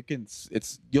 you know,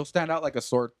 you'll stand out like a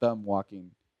sore thumb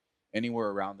walking anywhere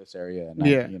around this area at night.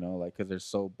 Yeah. You know, like because they're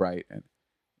so bright, and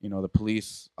you know the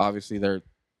police obviously they're,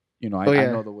 you know, Oh, I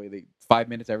yeah. know the way every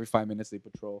 5 minutes they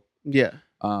patrol. yeah,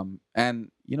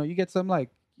 And you know you get some like,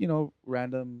 you know,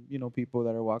 random, you know, people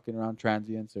that are walking around,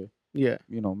 transients, or yeah.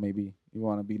 you know, maybe you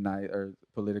want to be nice or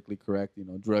politically correct, you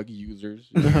know, drug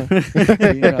users,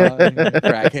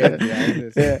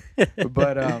 crackheads, yeah.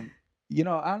 But you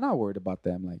know, I'm not worried about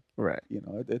them. Like, Right. you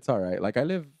know, it's all right. Like, I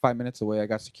live 5 minutes away. I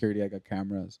got security. I got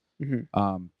cameras.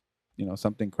 Mhm. You know,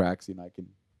 something cracks, you know, I can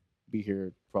be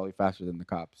here probably faster than the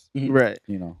cops. Right.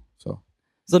 You know, so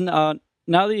So now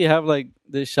that you have like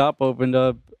this shop opened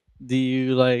up, do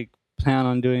you like plan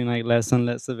on doing like less and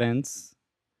less events?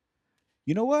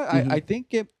 you know what? Mhm. I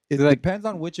think it Like- depends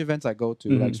on which events I go to.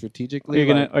 Mhm. Like Are strategically, you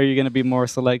gonna like, are you gonna be more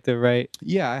selective, right?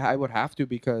 yeah, I would have to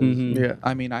because Mhm. Yeah.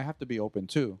 I mean I have to be open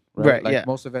too, Right, Like yeah.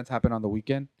 most events happen on the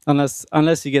weekend. Unless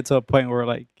you get to a point where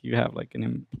like you have like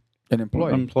an An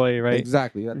employee, employee, right?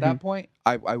 Exactly. At that point,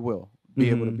 I will be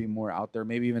able to Mhm. be more out there.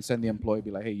 Maybe even send the employee,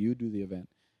 be like, hey, you do the event,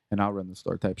 and I'll run the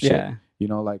store type shit. Yeah. You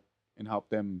know, like and help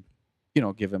them,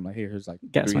 give them like, hey, here's like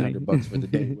Gas money. $300 for the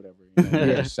day, whatever. You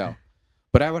Yeah. just sell.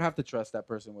 But I would have to trust that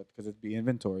person with because it'd be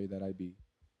inventory that I'd be,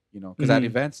 because at Mhm.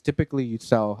 events typically you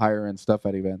sell higher end stuff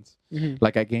at events, Mhm.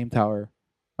 like at Game Tower.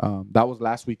 That was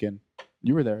last weekend.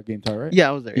 You were there at Game Tower, right? Yeah,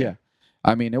 I was there. Yeah.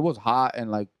 I mean, it was hot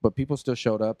and but people still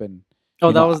showed up and. Oh,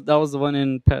 you know, that was the one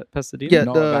in Pasadena. Yeah,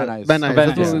 No, the Van Nuys. Van Nuys. Van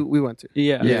That's the Nuys. one we went to.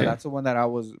 Yeah. Yeah, Okay. that's the one that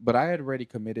but I had already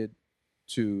committed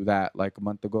to that like a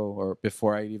month ago or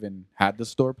before I even had the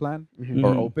store plan Mhm.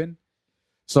 or Mhm. open.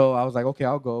 So I was like, okay,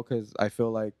 I'll go because I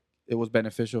feel like it was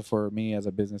beneficial for me as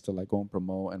a business to like go and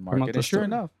promote and Promote market. the And sure store.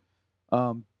 enough,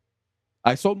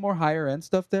 I sold more higher end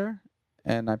stuff there,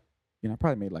 and I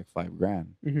probably made like $5,000.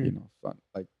 Mhm.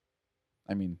 Like,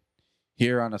 I mean,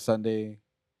 here on a Sunday,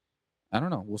 I don't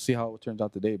know. We'll see how it turns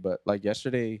out today. But like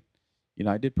yesterday,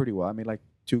 I did pretty well. I made like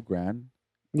 $2,000.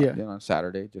 Yeah. On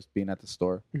Saturday, just being at the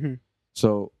store. Mhm.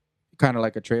 So kind of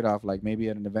like a trade off. Like maybe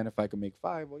at an event, if I could make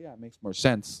 5, well, yeah, it makes more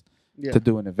sense Yeah. to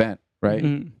do an event, right?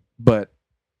 Mhm. But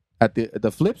at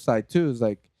the flip side too is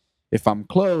like if I'm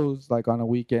closed, like on a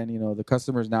weekend, the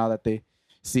customers now that they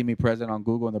see me present on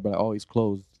Google and they're like, oh, he's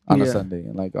closed on a Yeah. Sunday,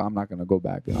 and like I'm not gonna go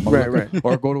back, I'm gonna Right, look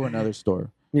or go to another store,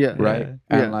 Yeah. right? Yeah.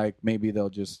 And Yeah. like maybe they'll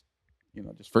just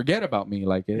just forget about me,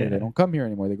 like hey, Yeah. they don't come here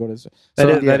anymore. They go to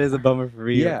That yeah. is a bummer for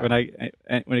me. Yeah.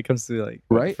 When it comes to like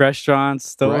Right. restaurants,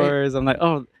 stores, I'm like,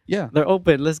 oh, yeah, they're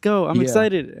open. Let's go. I'm Yeah.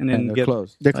 excited, and then and they're get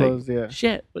closed. They're Like, closed. Yeah.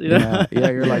 shit. You know? Yeah,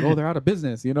 you're like, oh, they're out of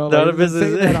business, They're like, out of it doesn't say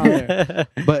business. that on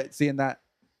there. But seeing that,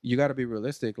 you got to be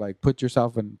realistic. Like, put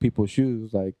yourself in people's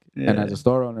shoes. Like, and Yeah. as a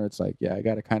store owner, it's like, yeah, I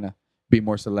got to kind of be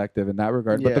more selective in that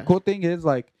regard. But the Yeah. cool thing is,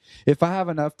 like, if I have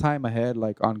enough time ahead,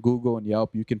 like on Google and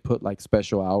Yelp, you can put like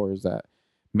special hours that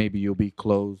maybe you'll be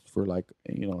closed for like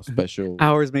special.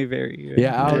 Hours may vary. Right?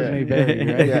 Yeah, hours Yeah. may vary,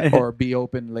 right? Yeah. Or be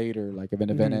open later. Like if an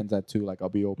event Mhm. ends at 2, like I'll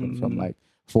be open from Mhm. like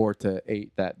 4 to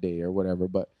 8 that day or whatever.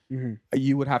 But Mhm.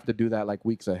 you would have to do that like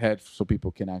weeks ahead so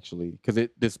people can actually, because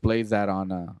it displays that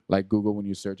on like Google when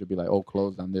you search, it'd be like, oh,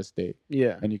 closed on this date,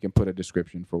 Yeah. and you can put a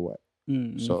description for what.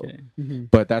 So- Okay. Mhm.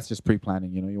 But that's just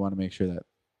pre-planning. You want to make sure that,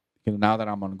 because now that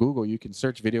I'm on Google, you can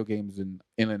search video games in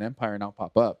Inland Empire and I'll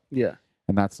pop up, Yeah.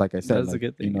 and that's like I said, That's a like,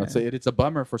 good thing, It's yeah. it's a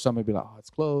bummer for somebody to be like, oh, it's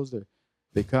closed, or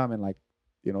they come and like,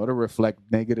 it'll reflect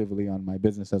negatively on my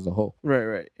business as a whole.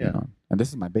 Right. Yeah. And this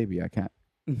is my baby. I can't.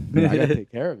 I gotta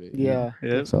take care of it. Yeah.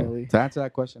 Yep. So Definitely. to answer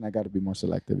that question, I got to be more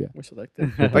selective. Yeah. We're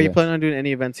selective. Are you Yes. planning on doing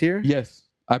any events here? Yes,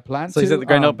 I plan to. So you said the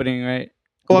grand opening, right?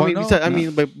 Oh, Well, I mean, no,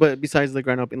 besides, no. but besides the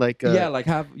grand opening, like like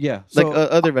have like So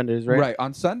other vendors, right? right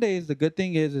on Sundays, the good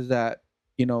thing is that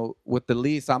with the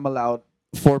lease, I'm allowed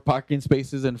 4 parking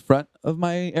spaces in front of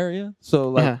my area. So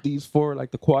like Uh-huh. these 4,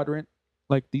 like the quadrant,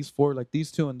 like these 4, like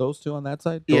these 2 and those 2 on that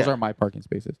side, those Yeah. are my parking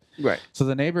spaces. Right. So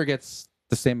the neighbor gets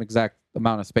the same exact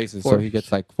amount of spaces. 4. So he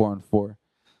gets like 4 and 4.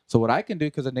 So what I can do,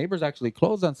 because the neighbor's actually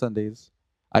closed on Sundays,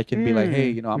 I can be like, hey,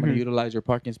 I'm going to Mhm. utilize your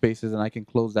parking spaces, and I can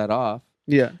close that off,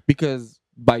 Yeah. because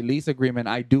by lease agreement,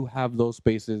 I do have those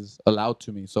spaces allowed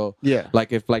to me. So Yeah.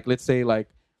 like if like let's say like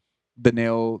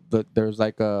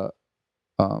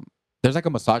there's like a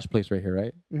massage place right here,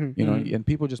 right? Mhm. Mhm. And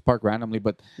people just park randomly,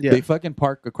 but Yeah. they fucking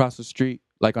park across the street.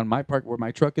 Like on my park where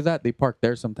my truck is at, they park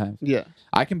there sometimes. Yeah.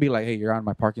 I can be like, hey, you're on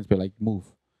my parking space, like move.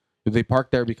 They park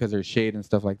there because there's shade and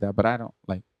stuff like that, but I don't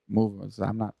like move.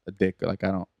 I'm not a dick. Like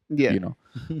I don't, Yeah.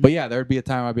 But yeah, there'd be a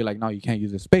time I'd be like, no, you can't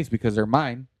use this space because they're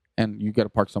mine, and you got to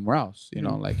park somewhere else.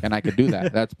 Like, and I could do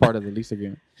that. That's part of the lease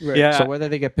agreement. Right. Yeah. So whether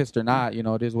they get pissed or not,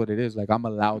 it is what it is. Like I'm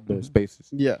allowed those spaces.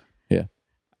 Yeah.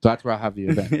 So that's where I have the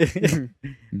event.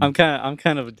 I'm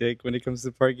kind of a dick when it comes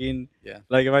to parking. Yeah.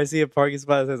 Like if I see a parking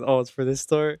spot that says, "Oh, it's for this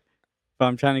store," but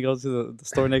I'm trying to go to the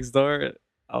store next door,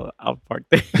 I'll park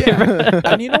there. Yeah.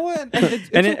 And you know what? And it's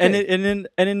and then, okay.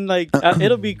 and then like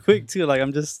it'll be quick too. Like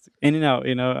I'm just in and out.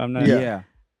 I'm not. Yeah.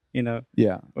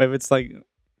 If it's like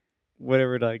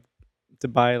whatever, like to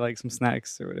buy like some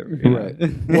snacks or whatever.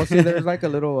 Right. Well, see, there's like a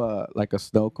little like a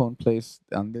snow cone place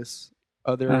on this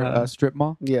other Uh-huh. strip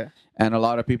mall, Yeah. and a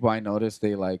lot of people I noticed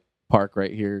they like park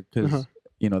right here because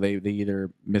Uh-huh. they either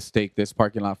mistake this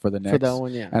parking lot for the next, For that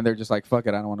one, yeah. and they're just like, fuck it,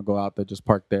 I don't want to go out there, just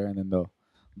park there, and then they'll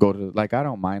go to, like, I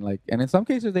don't mind, like, and in some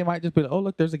cases they might just be like, oh,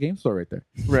 look, there's a game store right there,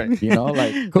 Right.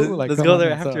 like cool, like Let's come go on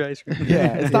there and after stuff. ice cream.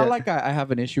 Yeah, it's not Yeah. like I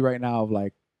have an issue right now of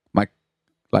like my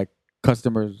like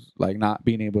customers like not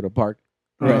being able to park,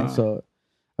 right? Uh. So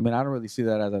I mean, I don't really see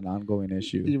that as an ongoing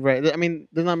issue. Right. I mean,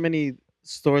 there's not many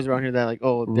stores around here that like,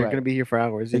 oh, they're Right. gonna be here for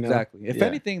hours. You know? Exactly. If Yeah.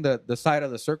 anything, the side of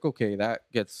the Circle K that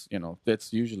gets,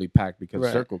 it's usually packed because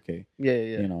Right. Circle K,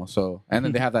 Yeah. So, and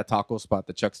then they have that taco spot,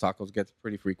 the Chuck's Tacos, gets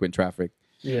pretty frequent traffic.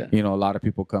 Yeah. You know, a lot of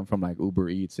people come from like Uber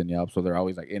Eats and Yelp, so they're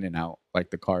always like in and out,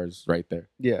 like the cars right there.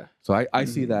 Yeah. So I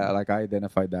see that, like I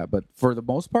identified that. But for the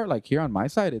most part, like here on my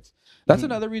side, that's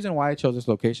another reason why I chose this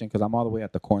location, because I'm all the way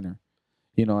at the corner,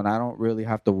 you know, and I don't really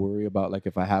have to worry about like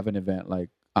if I have an event, like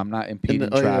I'm not impeding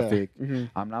traffic,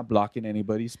 I'm not blocking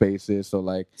anybody's spaces. So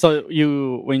like So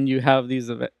when you have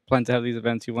these plan to have these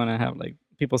events, you want to have like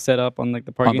people set up on like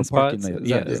the on parking the parking spots.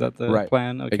 lot, Is that the right,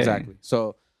 plan? Okay. exactly.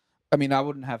 So I mean, I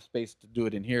wouldn't have space to do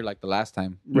it in here like the last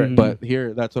time, Right. but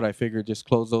here, that's what I figured. Just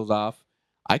close those off.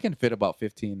 I can fit about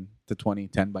 15 to 20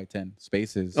 10 by 10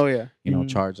 spaces. Oh yeah. You know,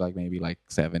 charge like maybe like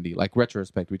 70. Like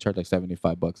retrospect, we charge like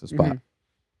 $75 a spot,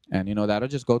 and you know that'll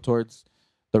just go towards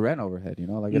the rent overhead. You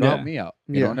know, like it'll help me out.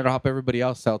 You know, and it'll help everybody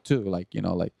else out too. Like you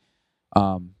know, like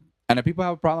and if people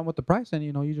have a problem with the price, then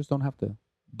you know you just don't have to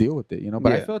deal with it. You know,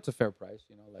 but I feel it's a fair price.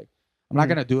 You know, like I'm not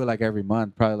gonna do it like every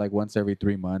month. Probably like once every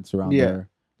 3 months around there.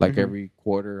 Like every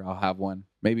quarter, I'll have one,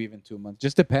 maybe even 2 months.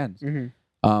 Just depends.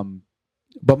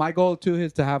 But my goal too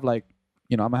is to have like,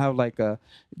 you know, I'm gonna have like a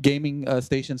gaming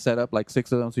station set up, like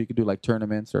 6 of them, so you could do like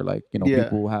tournaments or like, you know,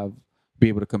 people will be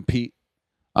able to compete.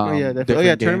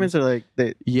 Tournaments are like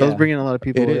those bring in a lot of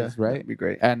people. It is, right? That'd be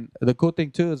great. And the cool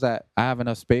thing too is that I have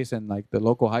enough space, and like the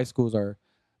local high schools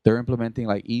they're implementing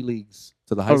like e-leagues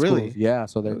to the high schools. Really? Yeah,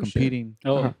 so they're competing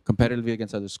competitively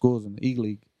against other schools in the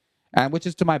e-league. And which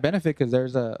is to my benefit, because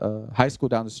there's a high school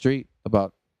down the street,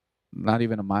 about not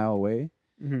even a mile away,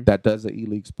 that does the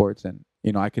e-league sports, and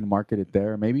you know I can market it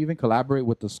there. Maybe even collaborate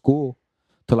with the school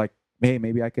to like, hey,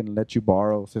 maybe I can let you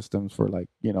borrow systems for like,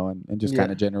 you know, and just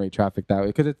kind of generate traffic that way,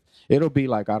 because it'll be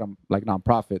like like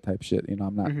nonprofit type shit. You know,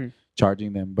 I'm not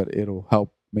charging them, but it'll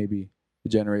help maybe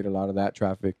generate a lot of that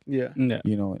traffic. Yeah.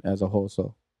 You know, as a whole.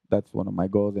 So that's one of my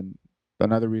goals, and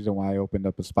another reason why I opened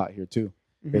up a spot here too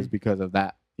is because of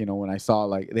that. You know, when I saw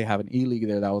like they have an e-league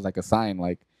there, that was like a sign,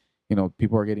 like, you know,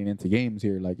 people are getting into games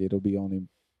here. Like it'll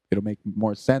make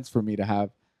more sense for me to have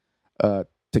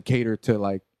to cater to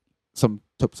like some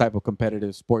type of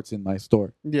competitive sports in my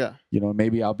store. Yeah. You know,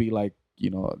 maybe I'll be like,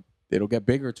 you know, it'll get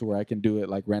bigger to where I can do it,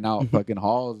 like rent out fucking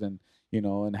halls, and you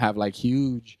know, and have like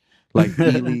huge like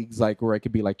e-leagues, like where I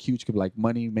could be like huge, could be like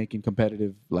money making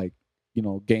competitive, like, you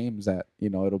know, games that, you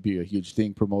know, it'll be a huge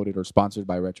thing, promoted or sponsored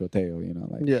by Retro Teyoh, you know,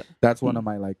 like that's one of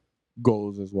my like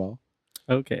goals as well.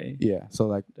 Okay. Yeah. So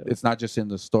like it's not just in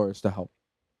the stores, to help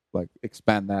like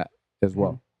expand that as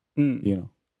well. You know.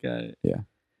 Got it. Yeah.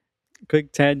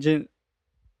 Quick tangent.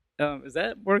 Is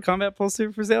that Mortal Kombat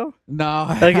poster for sale? No.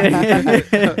 Okay. Nice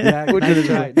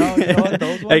try. No, you know what?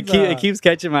 Those ones, it keeps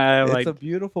catching my eye. It's a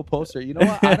beautiful poster. You know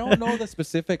what? I don't know the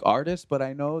specific artist, but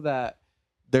I know that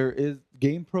there is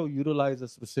GamePro utilized a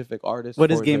specific artist.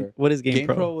 What is GamePro?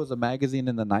 GamePro was a magazine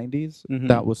in the 90s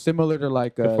that was similar to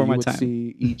like you would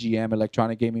see EGM,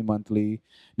 Electronic Gaming Monthly,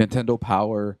 Nintendo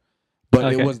Power,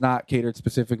 but it was not catered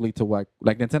specifically to like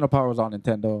Nintendo Power was on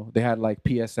Nintendo. They had like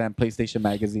PSM, PlayStation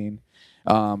Magazine,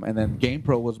 and then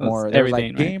GamePro was more. There was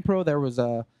like GamePro. There was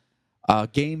a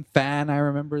Game Fan. I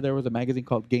remember there was a magazine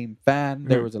called Game Fan.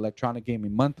 There was Electronic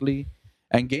Gaming Monthly.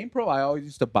 And GamePro, I always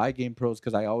used to buy GamePros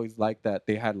because I always liked that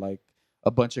they had like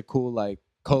a bunch of cool like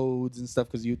codes and stuff.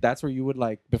 Because that's where you would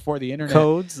like, before the internet,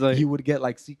 codes, like, you would get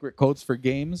like secret codes for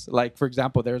games. Like for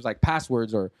example, there's like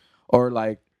passwords or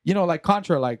like, you know, like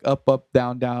Contra, like up,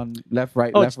 down, left,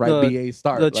 right, BA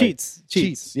start. The like,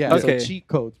 cheats. Yeah. Okay. So cheat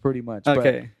codes pretty much.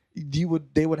 Okay.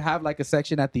 But they would have like a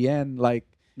section at the end, like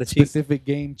the specific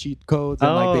game cheat codes,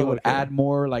 and like they would add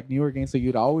more like newer games. So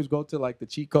you'd always go to like the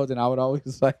cheat codes, and I would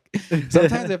always like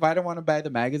sometimes if I didn't want to buy the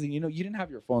magazine, you know, you didn't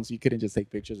have your phone, so you couldn't just take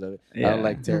pictures of it. I would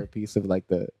like tear a piece of like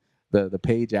the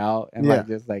page out and like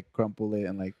just like crumple it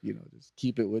and like, you know, just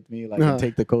keep it with me, like and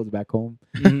take the codes back home,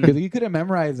 because you couldn't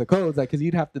memorize the codes, like because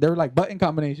you'd have to, they were like button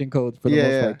combination codes for the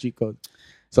most part, cheat codes.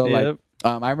 So like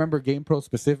I remember GamePro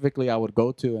specifically I would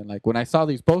go to, and like when I saw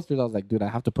these posters I was like, dude, I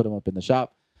have to put them up in the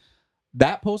shop.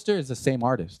 That poster is the same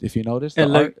artist. If you notice,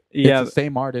 it's the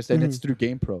same artist, and it's through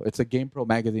GamePro. It's a GamePro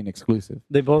magazine exclusive.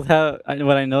 They both have.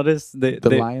 What I noticed, the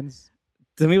lions.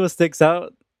 To me, what sticks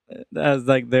out as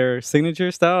like their signature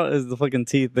style is the fucking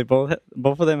teeth. They both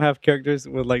of them have characters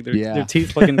with like their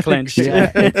teeth fucking clenched.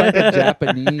 Yeah, it's like a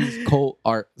Japanese cult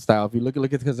art style. If you look at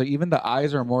because even the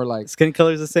eyes are more like skin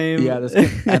color's the same. Yeah, the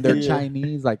skin, and they're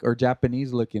Chinese like or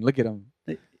Japanese looking. Look at them.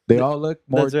 They all look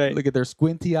more. Right. Look at their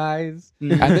squinty eyes,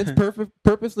 and it's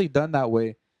purposely done that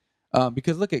way,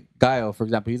 because look at Guile, for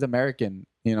example. He's American.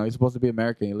 You know, he's supposed to be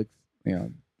American. He looks, you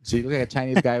know, So you look like a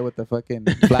Chinese guy with the fucking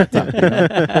flat top, you know?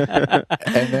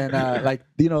 And then like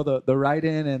the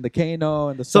Raiden and the Kano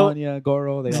and the So- Sonya,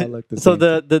 Goro, they all look the So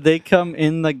same. did they come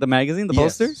in like the magazine, the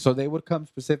Yes. poster? So they would come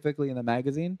specifically in the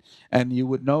magazine, and you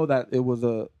would know that it was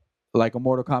a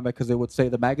Mortal Kombat because they would say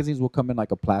the magazines will come in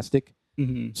like a plastic.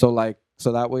 Mm-hmm. So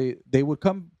that way they would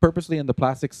come purposely in the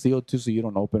plastic sealed too, so you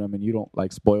don't open them and you don't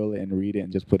like spoil it and read it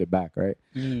and just put it back, right?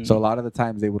 So a lot of the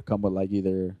times they would come with like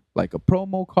either like a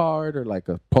promo card or like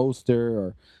a poster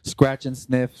or scratch and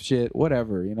sniff shit,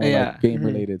 whatever, like game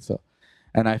related. So,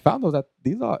 and I found I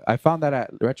found that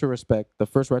at Retrospect, the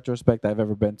first Retrospect I've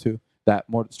ever been to, that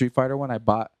more Street Fighter one I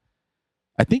bought.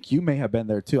 I think you may have been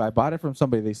there too. I bought it from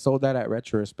somebody. They sold that at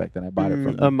Retrospect, and I bought it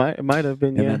from them. It might have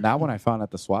been. And then that one I found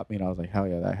at the swap meet. I was like, hell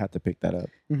yeah, I had to pick that up.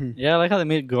 Mm-hmm. Yeah, I like how they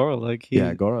made Goro. Like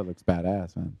Goro looks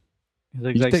badass, man.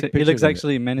 He looks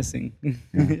actually menacing. Yeah.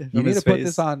 You need to put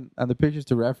this on the pictures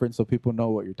to reference so people know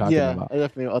what you're talking about. I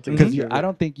definitely. I'll take Because I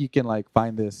don't think you can like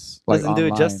find this like Doesn't do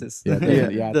it online. justice. Yeah,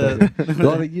 it doesn't.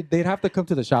 Well, they'd have to come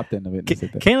to the shop then.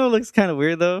 Kano looks kind of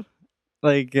weird though.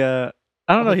 Like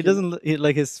I don't know. He doesn't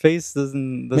like his face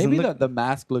doesn't. Maybe look, the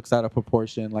mask looks out of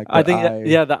proportion. Like I think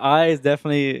eye. the eye is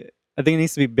definitely. I think it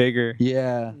needs to be bigger.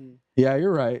 Yeah, yeah,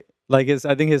 you're right. Like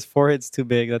I think his forehead's too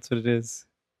big. That's what it is.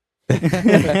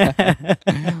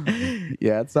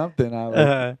 Yeah, it's something.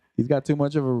 He's got too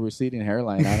much of a receding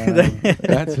hairline. I don't know.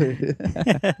 That's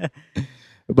it.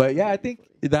 But yeah, I think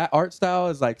that art style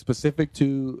is like specific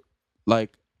to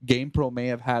like GamePro may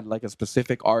have had like a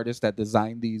specific artist that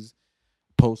designed these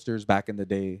posters back in the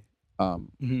day,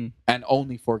 and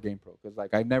only for GamePro, because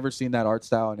like I've never seen that art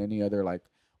style in any other like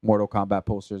Mortal Kombat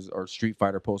posters or Street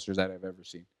Fighter posters that I've ever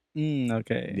seen.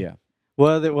 Okay. Yeah.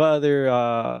 What other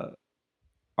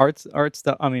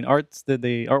artwork did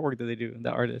they do?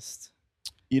 The artist.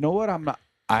 You know what?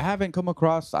 I haven't come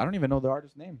across. I don't even know the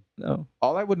artist's name. No.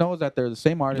 All I would know is that they're the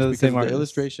same artist because of the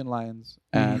illustration lines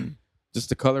and just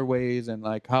the colorways and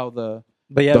like how the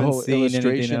whole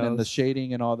illustration and the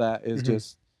shading and all that is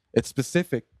just it's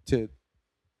specific to,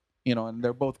 and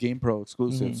they're both GamePro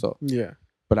exclusive. So yeah.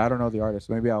 But I don't know the artist.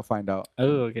 Maybe I'll find out.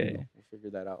 Oh, okay. We'll figure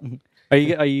that out. Are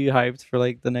you hyped for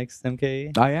like the next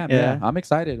MK? I am. Yeah, I'm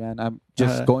excited, man. I'm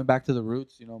just going back to the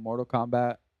roots. Mortal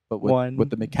Kombat, but with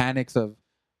the mechanics of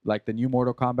like the new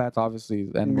Mortal Kombat's obviously,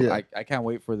 and I can't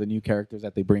wait for the new characters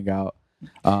that they bring out.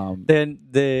 Then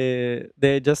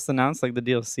they just announced like the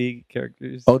DLC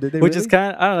characters. Oh, did they? Which really? is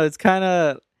kind of, I don't know.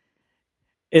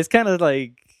 It's kind of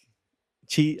like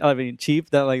cheap. I mean, cheap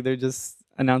that like they're just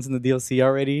announcing the DLC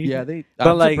already. Yeah, I'm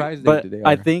surprised but they are.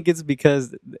 I think it's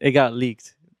because it got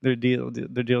leaked. Their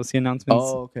DLC announcements.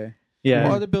 Oh, okay. Yeah.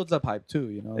 Well, it builds up hype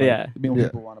too. Yeah. I mean, when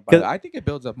people want to buy it. I think it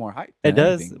builds up more hype. It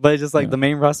does, anything. but it's just like the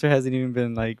main roster hasn't even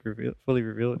been like fully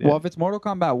revealed yet. Well, if it's Mortal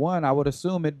Kombat 1, I would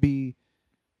assume it'd be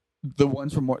the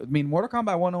ones from Mortal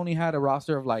Kombat 1 only had a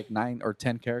roster of like 9 or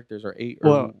 10 characters or 8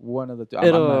 or one of the two.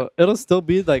 It'll still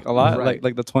be like a lot, Right.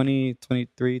 like the 20,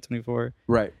 23, 24.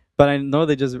 Right. But I know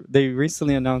they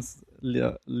recently announced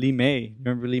Li Mei.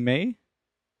 Remember Li Mei?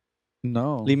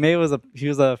 No. Li Mei was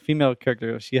a female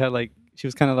character. She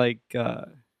was kind of like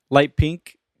light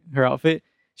pink, her outfit.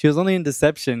 She was only in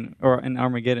Deception or in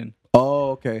Armageddon.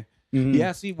 Oh, okay. Mm-hmm.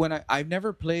 Yeah, see, when I've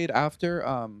never played after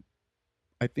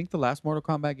I think the last Mortal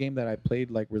Kombat game that I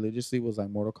played like religiously was like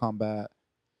Mortal Kombat.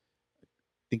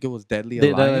 I think it was Deadly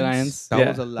Alliance. That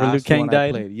was the last one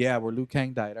I played. Yeah, where Liu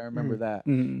Kang died. I remember that.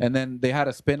 Mm-hmm. And then they had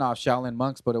a spin-off, Shaolin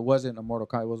Monks, but it wasn't a Mortal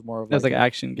Kombat. It was more of like an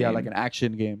action game. Yeah, like an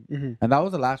action game. Mm-hmm. And that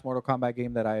was the last Mortal Kombat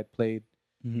game that I had played.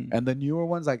 Mm-hmm. And the newer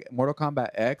ones, like Mortal Kombat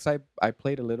X, I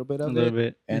played a little bit of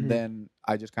it. And then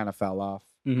I just kind of fell off.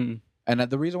 Mm-hmm. And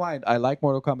the reason why I like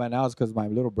Mortal Kombat now is because my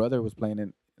little brother was playing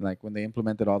it, like when they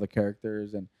implemented all the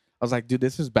characters, and I was like, dude,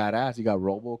 this is badass. You got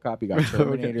RoboCop, you got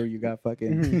Terminator, you got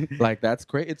fucking like that's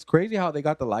crazy. It's crazy how they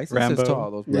got the licenses to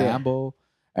all those Rambo.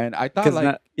 And I thought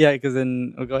like because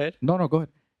then go ahead. No, go ahead.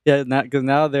 Yeah, because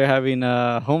now they're having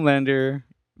Homelander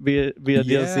via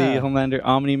DLC, Homelander,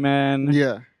 Omni-Man.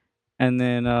 Yeah, and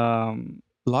then a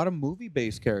lot of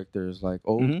movie-based characters, like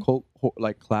old,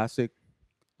 like classic.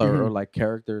 Or like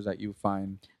characters that you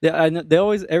find. Yeah, I know, they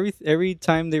always every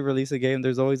time they release a game,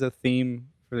 there's always a theme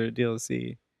for their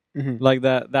DLC. Mm-hmm. Like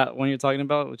that one you're talking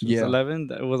about, which was 11.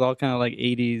 That was all kind of like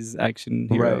 80s action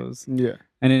heroes. Right. Yeah,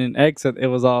 and then in X, it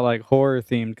was all like horror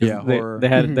themed. Horror. They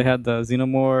had the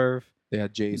Xenomorph. They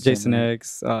had Jason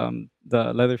X, the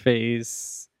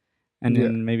Leatherface, and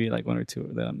then maybe like one or two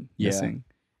of them missing.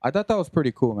 I thought that was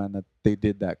pretty cool, man. That they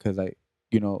did that because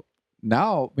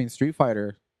now Street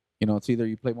Fighter. it's either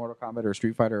you play Mortal Kombat or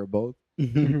Street Fighter or both.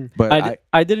 Mm-hmm. But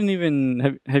I didn't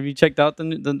even have you checked out the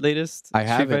latest? I Street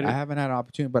haven't. Fighter? I haven't had an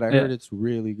opportunity, but I heard it's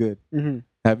really good. Mm-hmm.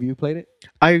 Have you played it?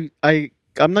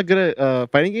 I'm not good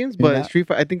at fighting games, but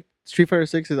I think Street Fighter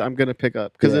 6 is I'm gonna pick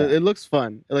up because it looks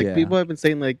fun. Like people have been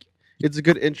saying, like it's a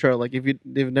good intro. Like if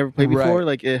they've never played before,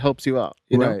 like it helps you out.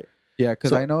 You know? Yeah,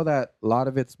 because I know that a lot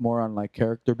of it's more on like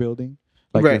character building.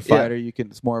 Like your fighter,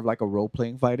 it's more of like a role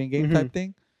playing fighting game type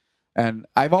thing. And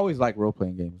I've always liked role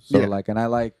playing games. So and I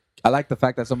like the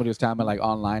fact that somebody was telling me like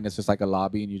online it's just like a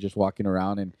lobby and you're just walking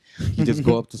around and you just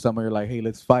go up to someone, you're like, hey,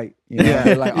 let's fight.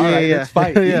 You're like, all right, let's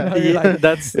fight.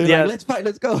 Let's fight,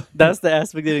 let's go. That's the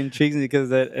aspect that intrigues me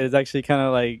because it is actually kind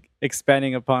of like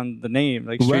expanding upon the name,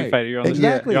 like Street Fighter.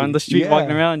 You're on the street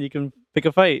walking around, you can pick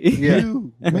a fight.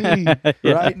 You, me,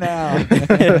 right now.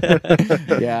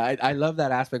 I love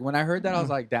that aspect. When I heard that, I was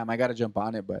like, damn, I got to jump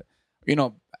on it. But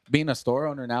being a store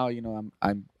owner now,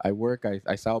 I work,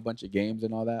 I sell a bunch of games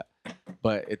and all that.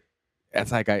 But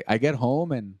it's like I get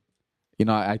home and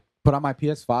I put on my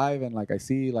PS5 and like I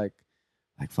see like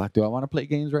fuck, do I want to play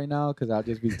games right now? Because I'll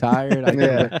just be tired.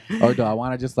 Or do I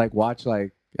want to just like watch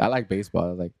like I like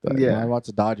baseball. Like I watch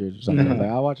the Dodgers or something.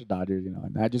 I watch the Dodgers,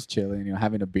 and I just chilling,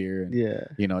 having a beer and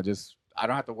just I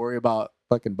don't have to worry about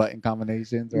fucking button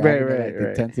combinations or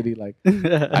intensity. Like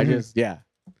I just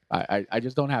I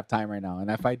just don't have time right now.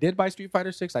 And if I did buy Street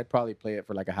Fighter 6, I'd probably play it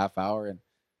for like a half hour and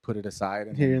put it aside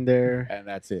and here and there, and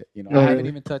that's it. I haven't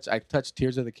even touched. I touched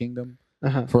Tears of the Kingdom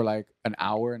for like an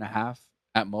hour and a half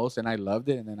at most, and I loved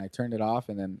it. And then I turned it off,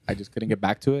 and then I just couldn't get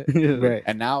back to it.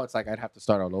 And now it's like I'd have to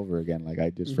start all over again. Like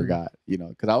I just forgot,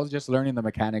 because I was just learning the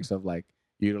mechanics of like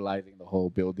utilizing the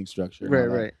whole building structure.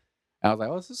 And I was like,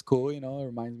 oh, this is cool. It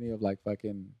reminds me of like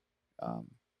fucking.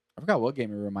 I forgot what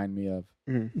game it reminded me of.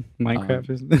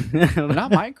 Minecraft.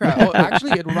 Not Minecraft. Oh,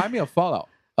 actually, it reminded me of Fallout.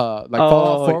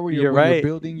 Fallout 4 where you're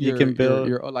building you can build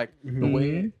the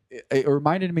way it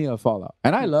reminded me of Fallout.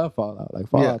 And I love Fallout. Like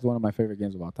Fallout's one of my favorite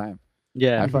games of all time.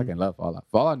 I fucking love Fallout.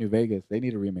 Fallout New Vegas, they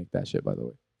need to remake that shit, by the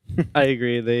way. I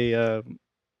agree. They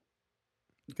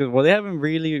they haven't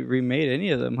really remade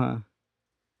any of them, huh?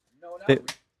 No,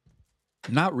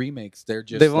 not remakes. They're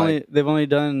just they've only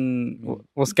done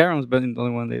Skyrim's been the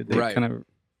only one they kind of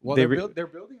they're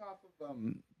building off of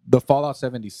the Fallout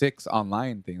 76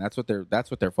 online thing. That's what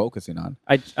they're focusing on.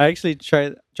 I actually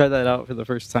tried that out for the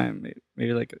first time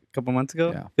maybe like a couple months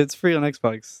ago. Yeah. It's free on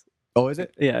Xbox. Oh, is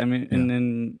it? Yeah, I mean, and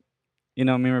then me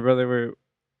and my brother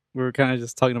we were kind of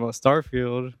just talking about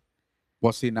Starfield.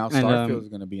 Well, see, now Starfield is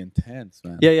going to be intense,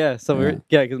 man. Yeah. So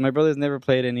because my brother's never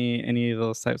played any of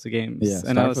those types of games. Yeah,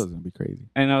 and Starfield's going to be crazy.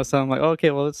 And I was telling him like, okay,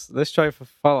 well let's try for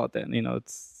Fallout then.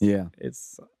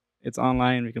 It's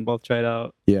online. We can both try it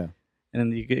out. Yeah. And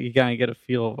then you kind of get a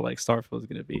feel of like Starfield's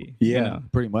going to be. Yeah,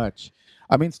 pretty much.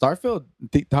 I mean, Starfield.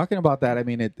 Talking about that, I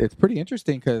mean, it's pretty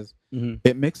interesting because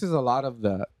it mixes a lot of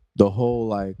the whole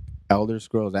like Elder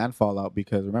Scrolls and Fallout,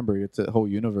 because remember it's a whole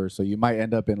universe, so you might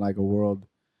end up in like a world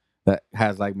that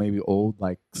has like maybe old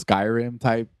like Skyrim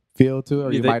type feel to it,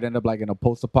 or you might end up like in a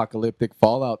post-apocalyptic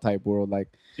Fallout type world. Like,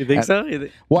 you think so?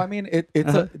 Well, I mean,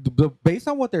 it's based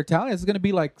on what they're telling, it's going to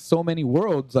be like so many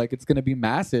worlds. Like, it's going to be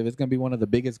massive. It's going to be one of the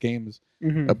biggest games,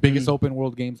 the biggest open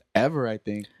world games ever, I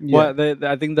think. Yeah. Well,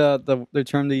 I think the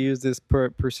term they use is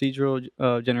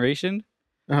procedural generation,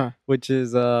 which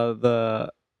is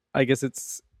I guess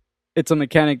it's a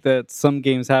mechanic that some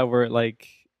games have where like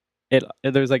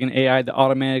there's like an AI that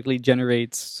automatically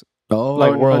generates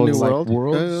like worlds. New world? Like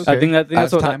worlds. I think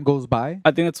that's what time goes by.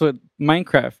 I think that's what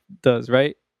Minecraft does,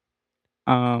 right?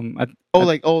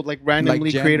 Like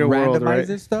randomly create a world, right?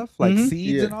 Randomizes stuff like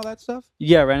seeds and all that stuff.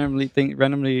 Yeah,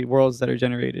 randomly worlds that are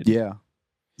generated. Yeah.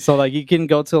 So like you can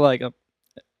go to like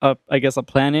I guess a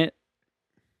planet,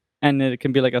 and it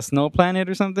can be like a snow planet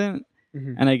or something.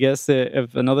 And I guess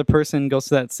if another person goes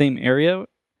to that same area,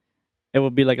 it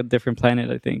will be like a different planet,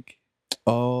 I think.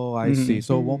 Oh, I see.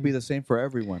 So it won't be the same for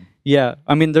everyone. Yeah,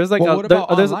 I mean, there's like what about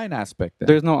online aspect? Then?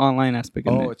 There's no online aspect.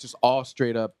 In it's just all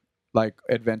straight up like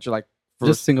adventure, like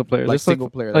just single player, like single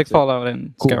player, like Fallout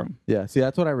and Skyrim. Yeah, see,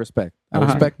 that's what I respect. I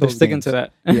respect those. They're sticking games. to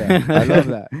that. Yeah, I love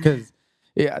that because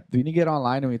when you get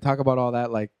online and we talk about all that,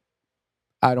 like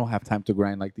I don't have time to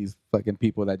grind like these fucking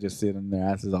people that just sit on their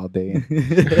asses all day. And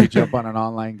you jump on an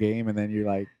online game and then you're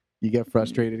like. You get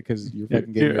frustrated because you're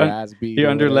fucking getting your ass beat. You're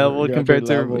under leveled compared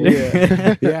to everybody.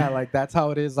 Yeah. Yeah, like that's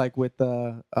how it is. Like with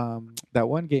that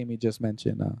one game you just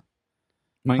mentioned.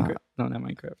 Minecraft? No, not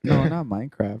Minecraft. No, not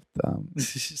Minecraft.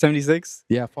 76.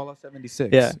 Yeah, Fallout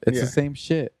 76. Yeah, it's the same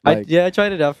shit. Like, I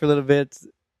tried it out for a little bit.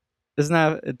 It's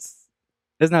not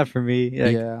for me.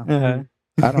 Like, yeah.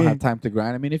 I don't have time to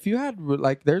grind. I mean, if you had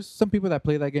like, there's some people that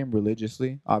play that game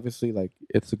religiously. Obviously, like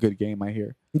it's a good game. I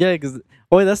hear. Yeah, because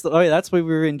that's why we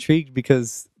were intrigued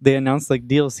because they announced like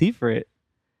DLC for it.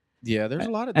 Yeah, there's a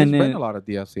lot of And there's been then- a lot of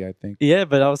DLC. I think. Yeah,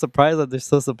 but I was surprised that they're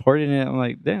still supporting it. I'm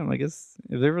like, damn, I guess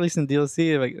if they're releasing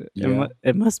DLC, like Yeah.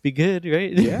 it must be good,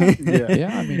 right? Yeah, Yeah.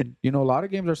 yeah. I mean, a lot of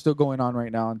games are still going on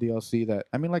right now on DLC. That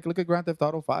I mean, like look at Grand Theft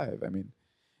Auto 5. I mean,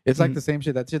 it's like Mhm. the same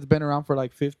shit. That shit's been around for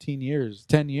like 15 years,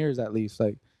 10 years at least.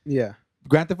 Like Yeah.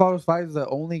 Grand Theft Auto 5 is the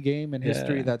only game in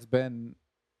history Yeah. that's been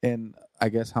in. I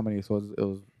guess how many? So it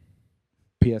was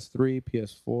PS3,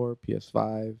 PS4,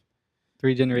 PS5.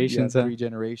 3 generations. Yeah, 3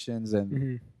 generations, and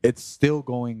Mm-hmm. it's still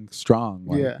going strong.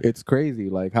 Like, Yeah. it's crazy,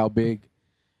 like how big.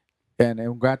 And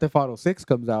when Grand Theft Auto 6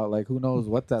 comes out, like who knows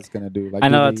what that's gonna do? Like I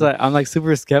know do it's they- like I'm like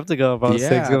super skeptical about Yeah,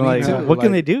 6. I'm me like, too. what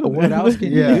can Like, they do? What else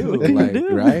can Yeah. you do? What can Like, they do?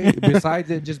 right? Besides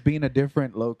it just being a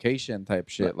different location type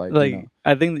shit. Like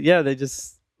I think they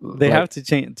like- have to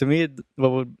change. To me, what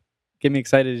would get me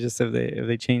excited is just if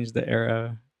they change the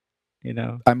era. You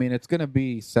know, I mean, it's gonna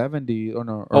be 70 or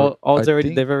no?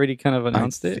 they've already kind of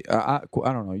announced it. I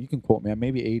don't know. You can quote me.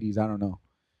 Maybe 80s. I don't know.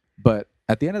 But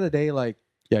at the end of the day, like,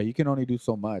 yeah, you can only do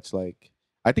so much. Like,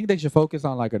 I think they should focus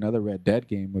on like another Red Dead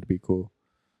game. Would be cool.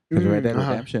 Because Red Dead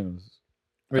Redemption was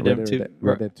Red Dead 2.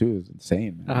 Red Dead 2 is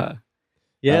insane. Man.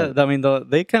 Yeah, I mean,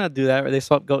 they kind of do that.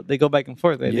 They they go back and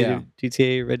forth. Right? Yeah. They do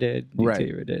GTA, Red Dead, GTA,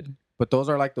 Right. Red Dead. But those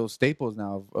are like those staples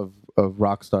now of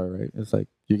Rockstar, right? It's like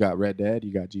you got Red Dead,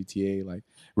 you got GTA. Like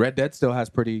Red Dead still has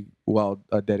pretty well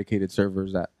dedicated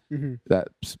servers that Mm-hmm.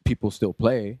 people still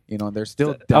play. And there's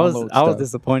still I was download stuff.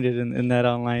 disappointed in that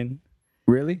online.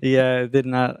 Really? Yeah, it did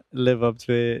not live up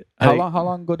to it. How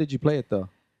long ago did you play it though?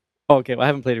 Okay, well, I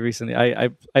haven't played it recently.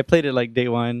 I played it like day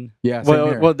one. Yeah, same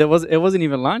here. Well, it wasn't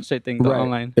even launched. I think Right.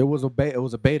 online. It was a beta. It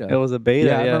was a beta. It was a beta.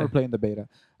 Yeah, Yeah, I remember playing the beta.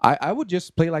 I would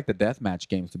just play like the deathmatch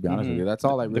games, to be honest with Mhm. you. That's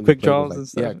all I The really quick played was, draws like, and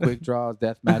stuff. Yeah, quick draws,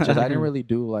 death matches. I didn't really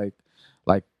do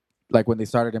like when they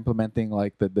started implementing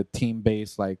like the team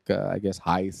based I guess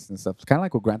heists and stuff. It's kind of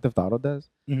like what Grand Theft Auto does.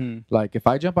 hmm Like if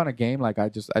I jump on a game, like I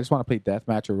just want to play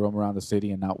deathmatch or roam around the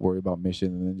city and not worry about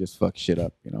missions and then just fuck shit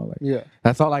up. Like Yeah.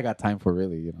 that's all I got time for,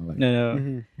 really. Like, No.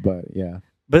 Mm-hmm. but yeah,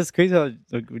 But it's crazy how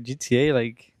like, with GTA,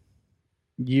 like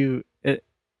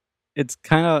it's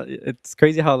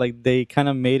crazy how like they kind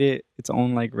of made it its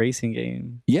own like racing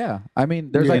game. yeah. I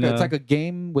mean, there's You like know. it's like a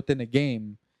game within a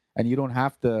game, and you don't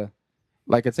have to.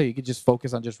 Like I say, you could just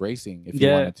focus on just racing if you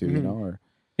Yeah. wanted to, Mhm. or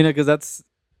Because that's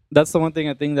the one thing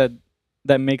I think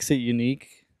that makes it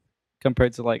unique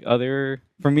compared to like other.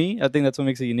 For me, I think that's what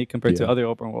makes it unique compared to Yeah. other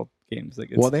open world games.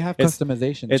 Like well, they have it's-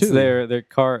 customization it's too. their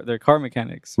car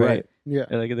mechanics, right? Right. Yeah.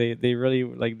 Like they really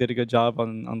like did a good job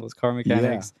on those car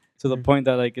mechanics to the Mhm. point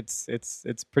that like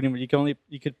it's pretty much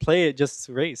you could play it just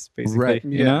to race basically. Right.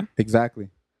 You Yeah. know? Exactly.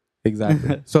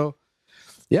 So,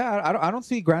 yeah, I don't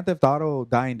see Grand Theft Auto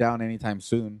dying down anytime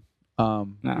soon. Nah.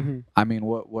 Mm-hmm. I mean,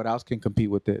 what else can compete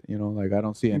with it? Like I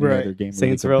don't see any Right. other game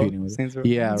Saints really Row. competing with it. Saints Row.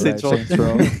 Yeah, Saints right. Row. Saints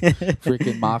Row.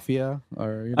 Freaking Mafia,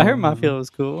 or I heard Mafia was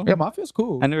cool. Yeah, Mafia's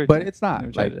cool. I never but tried- it's not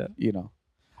never tried like it.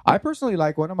 I personally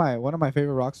like one of my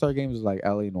favorite Rockstar games is like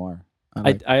LA Noir.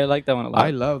 I like that one a lot. I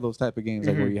love those type of games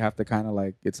like where Mhm. you have to kind of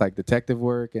like it's like detective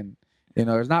work and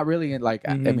there's not really like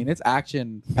I Mhm. mean it's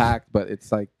action packed but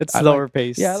it's like it's I slower like,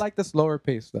 paced. yeah I like the slower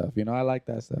paced stuff I like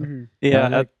that stuff Mm-hmm. Yeah, I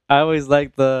like- I always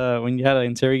like the when you had to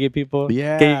interrogate people.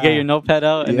 Yeah. Get your notepad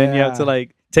out and then you have to Yeah.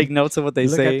 like take notes of what they you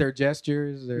look say. at their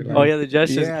gestures they're Oh yeah, the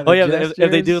gestures. Yeah, Oh the yeah, if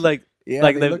they do gestures. like yeah,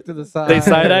 like they they- look to the side they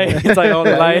side eye, it's like, oh,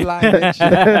 they Yeah, you lie. that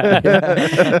shit.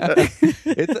 Yeah.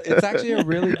 It's actually a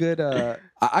really good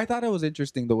I thought it was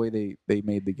interesting the way they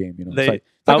made the game it's They- like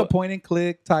a I- point and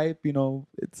click type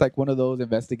it's like one of those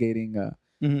investigating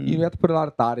Mhm. you have to put a lot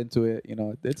of thought into it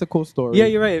it's a cool story. Yeah,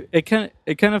 you're right. It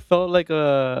kind of felt like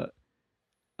a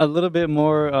little bit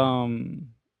more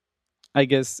I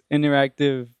guess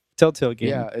interactive Telltale game.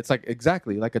 Yeah, it's like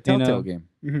exactly like a You know? Telltale game.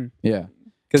 Mm-hmm. Yeah,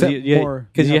 because Except more-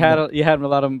 you have had more- you had a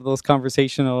lot of those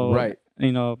conversational Right.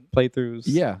 Playthroughs.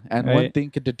 yeah, and one Right. thing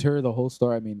could deter the whole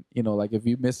story. I mean, like if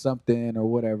you miss something or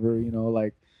whatever,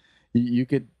 like you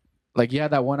could. Like you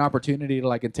had that one opportunity to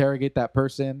like interrogate that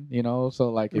person, so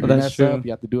like if Oh, you that's mess true. up,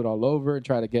 you have to do it all over and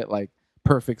try to get like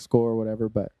perfect score or whatever.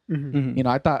 But Mm-hmm. Mhm.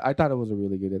 I thought it was a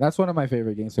really good. That's one of my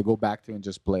favorite games to go back to and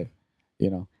just play.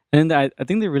 And I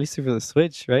think they released it for the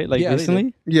Switch, right? Like Yeah, they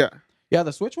recently. Yeah. Yeah,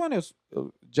 the Switch one is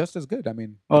just as good. I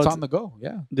mean, Oh, it's it's- on the go.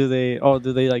 Yeah. Do they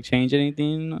like change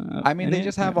anything? I mean, in they it?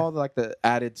 just have Yeah. all the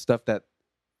added stuff that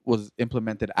was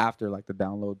implemented after like the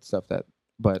download stuff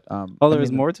but Oh, I there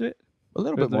was mean, more to it. a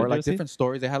little Was bit there more like DLC? different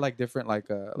stories. They had like different like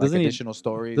Doesn't he- additional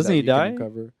stories doesn't that he you can die?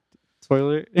 uncover.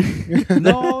 spoiler.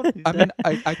 No, I mean,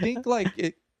 I think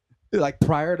like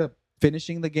prior to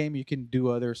finishing the game, you can do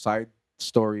other side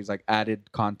stories like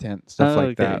added content, stuff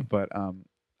like okay. that. But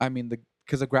I mean,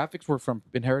 because the graphics were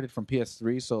inherited from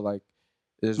PS3, so like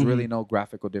there's really no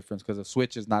graphical difference because the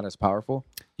Switch is not as powerful.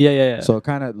 Yeah. So it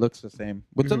kind of looks the same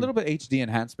with a Mhm. little bit HD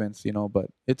enhancements, but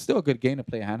it's still a good game to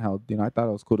play handheld. I thought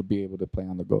it was cool to be able to play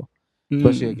on the go,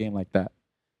 especially a game like that.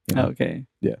 Okay.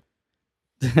 Yeah.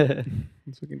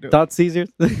 That's fucking dope. Thoughts, Caesar?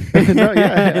 No,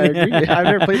 yeah, I agree. I've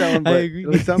never played that one, but I agree.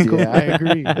 it sounds cool. Yeah, I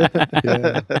agree.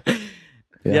 Yeah.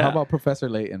 Yeah. How about Professor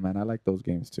Layton, man? I like those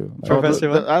games too. Like, Professor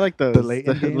what? I like those. the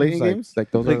Layton games, Layton like, games. like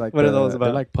those Like, are like what are those about?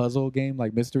 They're like puzzle game,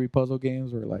 like mystery puzzle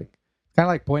games, where like kind of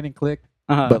like point and click,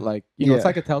 Uh-huh. but like it's Yeah.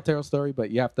 like a Telltale story,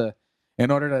 but you have to, in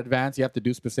order to advance, you have to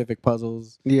do specific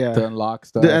puzzles Yeah. to unlock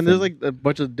stuff. And there's like a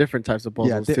bunch of different types of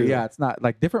puzzles too. yeah, it's not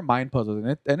like different mind puzzles,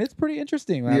 and it's pretty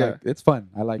interesting, man. Yeah. Like, it's fun.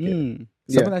 I like it. Mm.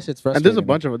 Some Yeah. of that shit's And frustrating. there's a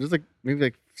bunch of them. There's like maybe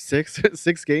like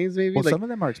six games maybe. Well, like some of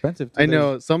them are expensive too. I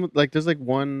know some like there's like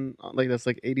one like that's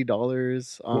like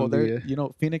 $80 on Well,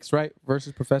 the. Phoenix Wright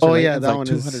versus Professor. Oh yeah, Layton's that like one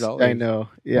 $200. is. I know.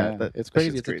 Yeah, It's that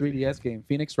crazy. shit's It's a 3DS game.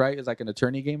 Phoenix Wright is like an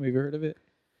attorney game. Have you heard of it?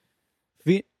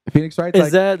 Phe- Phoenix Wright's Is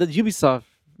like that the Ubisoft,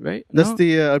 right? That's No?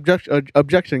 the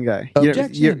objection guy.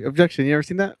 Objection. Objection. You ever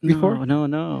seen that before?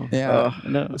 No. yeah.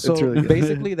 No. So It's really good.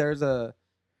 basically,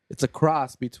 it's a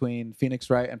cross between Phoenix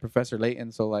Wright and Professor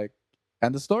Layton. So like,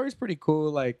 and the story's pretty cool.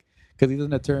 Like, because he's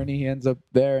an attorney, he ends up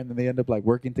there, and then they end up like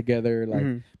working together. Like,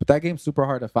 Mhm. but that game's super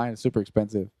hard to find. It's super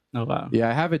expensive. Oh wow. Yeah,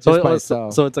 I have it just by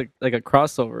itself. So it's like a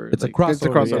crossover. It's a like, crossover. It's a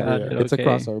crossover, Yeah. yeah. It's a Okay.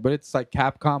 crossover, but it's like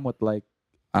Capcom with like,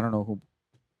 I don't know who.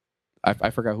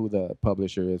 I forgot who the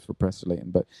publisher is for Professor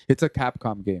Layton, but it's a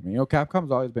Capcom game. And,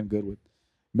 Capcom's always been good with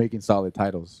making solid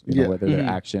titles. Yeah. Whether they're Mhm.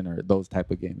 action or those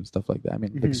type of games and stuff like that. I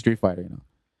mean, like Mhm. Street Fighter.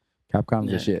 Capcom's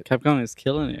Yeah, the shit. Capcom is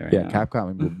killing it right Yeah, now. Capcom.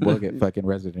 I mean, we'll get fucking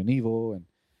Resident Evil, and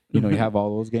you have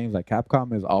all those games. Like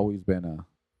Capcom has always been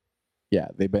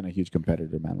they've been a huge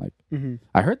competitor, man. Like Mhm.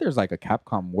 I heard there's like a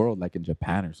Capcom world like in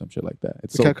Japan or some shit like that.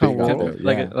 It's The so Capcom big out world? there.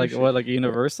 Like Yeah. like what? Like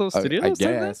Universal Studios? I like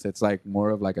that? guess it's like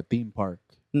more of like a theme park.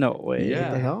 No way. Yeah.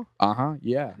 What the hell?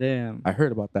 Yeah. Damn. I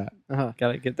heard about that. Uh-huh.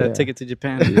 Gotta get that Yeah. ticket to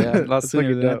Japan. Yeah. A lot That's sooner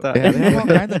fucking than I dope. thought. Yeah, they have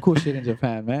all kinds of cool shit in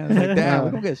Japan, man. It's like, damn,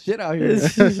 we don't get shit out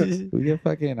here. We get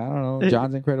fucking, I don't know,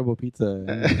 John's Incredible Pizza.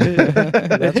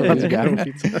 That's what we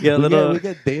got. Yeah, We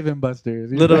get Dave and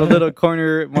Buster's. little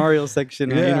corner Mario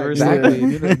section at Yeah, Universal.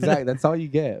 exactly. Exactly. That's all you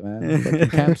get, man. Fucking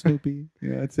Camp Snoopy.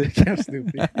 That's it. Camp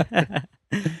Snoopy.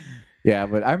 Yeah,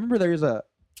 but I remember there was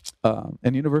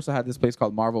and Universal had this place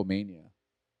called Marvel Mania.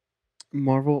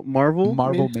 Marvel. Marvel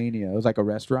maybe? Mania. It was like a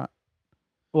restaurant.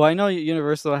 Well, I know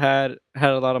Universal had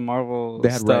a lot of Marvel. They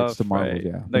had stuff, rights to Marvel, right?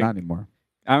 yeah, but Like, not anymore.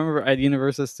 I remember at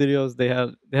Universal Studios they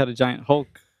had a giant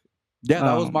Hulk. Yeah,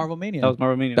 that was um, Marvel Mania. That was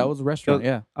Marvel Mania. That was a restaurant.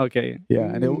 Yeah, Okay.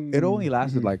 yeah, and it only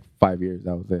lasted Mhm. like 5 years.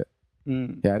 That was it.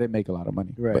 Mm. Yeah, I didn't make a lot of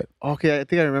money. Right. Okay, I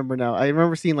think I remember now. I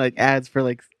remember seeing like ads for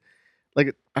like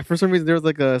for some reason there was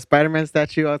like a Spider-Man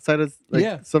statue outside of like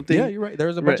Yeah. something. Yeah, you're right. There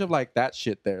was a bunch of like that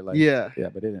shit there. Like, Yeah. yeah,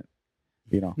 but it didn't.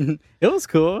 It was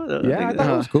cool. Yeah, I thought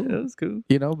it was cool. It was cool.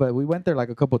 But we went there like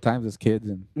a couple times as kids,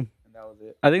 and that was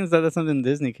it. I think that's something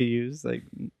Disney could use, like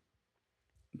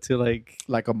to like.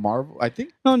 Like a Marvel, I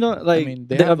think. No, like mean,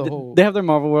 they have the whole- they have their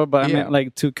Marvel world, but I Yeah. meant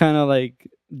like to kind of like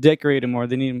decorate it more.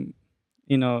 They need,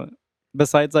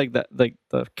 besides like that, like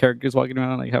the characters walking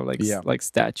around, like have like Yeah. like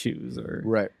statues or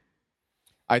Right.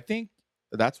 I think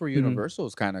that's where Mhm. Universal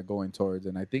is kind of going towards,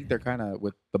 and I think they're kind of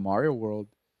with the Mario world.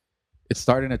 It's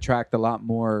starting to attract a lot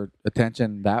more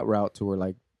attention that route to where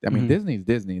like I mean Mhm. Disney's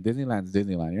Disney, Disneyland's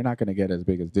Disneyland. You're not going to get as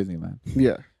big as Disneyland.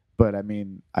 Yeah. But I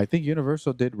mean, I think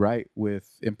Universal did right with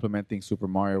implementing Super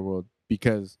Mario World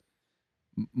because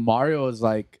Mario is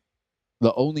like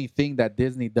the only thing that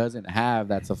Disney doesn't have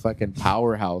that's a fucking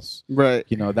powerhouse. Right.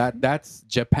 That's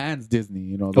Japan's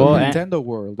Disney. The Well, and- Nintendo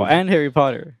world. well, and Harry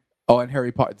Potter. And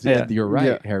Harry Potter. Yeah. You're right.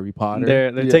 Yeah. Harry Potter.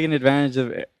 They're Yeah. taking advantage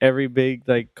of every big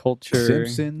like culture.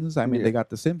 Simpsons. I mean, Yeah. they got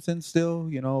the Simpsons still.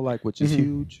 Which is Mhm.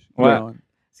 huge. Wow.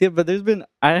 See, but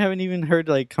I haven't even heard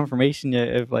like confirmation yet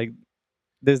if like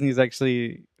Disney's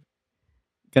actually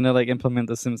gonna like implement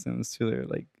the Simpsons to their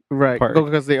like Right. Park.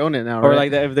 Because they own it now, or right?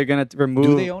 like that if they're gonna remove.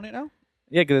 Do they own it now?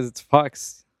 Yeah, because it's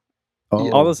Fox. Oh.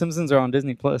 All the Simpsons are on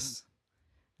Disney Plus,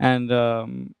 and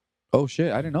Oh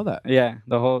shit! I didn't know that. yeah,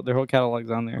 their whole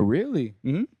catalog's on there. Really?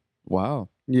 Mhm. Wow.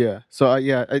 Yeah. So I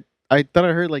thought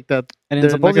I heard like that And then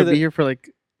they're not gonna supposedly be here for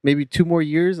like maybe 2 more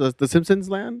years. The Simpsons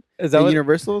land, is that the what,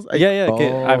 Universals. yeah.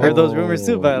 Okay. I've heard those rumors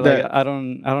too, but like That- I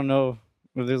don't know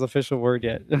if there's official word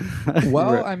yet.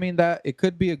 Well, Right. I mean that it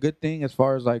could be a good thing as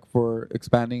far as like for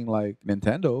expanding like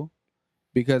Nintendo,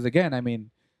 because again, I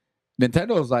mean,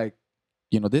 Nintendo's like,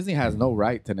 Disney has no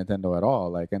right to Nintendo at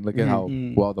all. Like, and look at how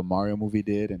well the Mario movie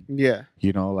did, and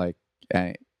like,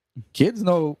 and kids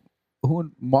know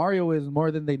who Mario is more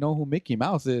than they know who Mickey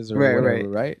Mouse is or whatever,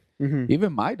 right?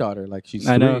 Even my daughter, like, she's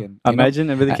 3. And, imagine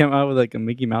if they came out with like a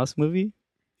Mickey Mouse movie.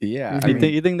 Yeah,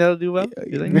 you think that'll do well?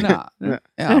 Nah, no,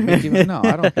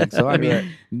 I don't think so. I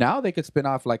mean, now they could spin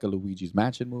off like a Luigi's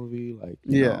Mansion movie, like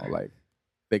you know, like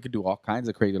they could do all kinds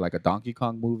of crazy, like a Donkey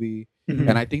Kong movie,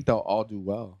 and I think they'll all do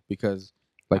well because,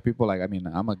 like, people like, I mean,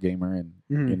 I'm a gamer, and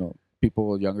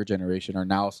people younger generation are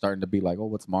now starting to be like, oh,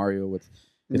 what's Mario?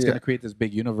 It's going to create this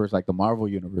big universe, like the Marvel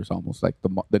universe, almost like the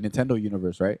Nintendo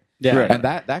universe, right? Yeah, right. And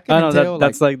that can entail,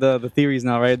 that's like the theories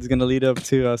now, right? It's going to lead up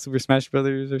to Super Smash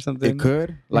Brothers or something. It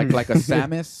could, like a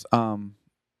Samus.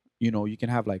 You can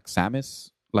have like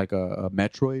Samus, like a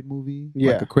Metroid movie,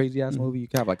 like a crazy ass movie. You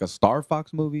can have like a Star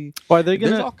Fox movie.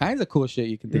 There's all kinds of cool shit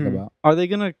you can think about. Are they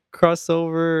gonna cross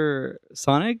over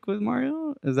Sonic with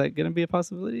Mario? Is that gonna be a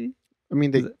possibility? I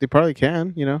mean, they probably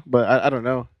can, but I don't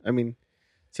know. I mean,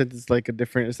 since it's like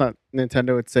it's not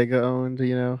Nintendo, it's Sega owned,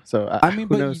 So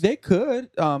who knows? They could.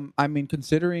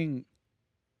 Considering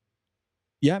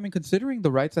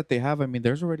the rights that they have, I mean,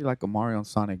 there's already like a Mario and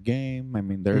Sonic game. I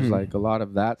mean, there's like a lot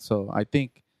of that. So I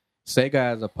think Sega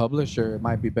as a publisher, it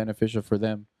might be beneficial for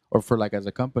them or for like as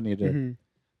a company to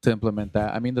implement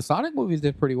that. I mean, the Sonic movies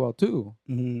did pretty well too.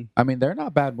 I mean, they're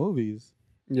not bad movies.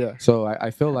 Yeah. So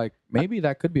I feel like maybe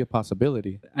that could be a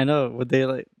possibility. I know. Would they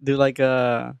like do like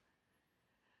I'm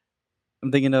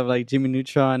thinking of like Jimmy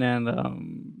Neutron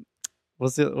and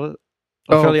what's it? What?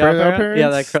 Fairly Odd Parents? Yeah,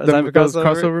 those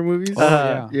crossover movies.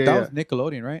 That was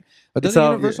Nickelodeon, right? But doesn't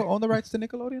Universal own the rights to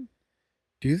Nickelodeon?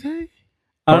 Do they?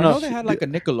 I don't know. They had like a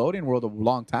Nickelodeon World a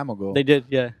long time ago. They did,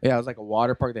 yeah. Yeah, it was like a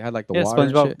water park. They had like the water.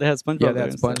 SpongeBob. Shit. They had SpongeBob. Yeah, they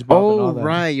had SpongeBob. Oh, and all that.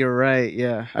 right. You're right.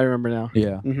 Yeah, I remember now.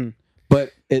 Yeah,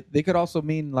 but they could also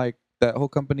mean like that whole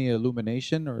company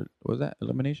Illumination, or was that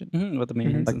Illumination? With the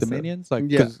Minions, like the Minions, like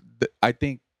because I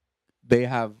think they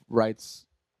have rights.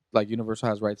 Like Universal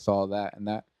has rights to all that and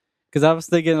that. Because I was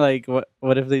thinking, like,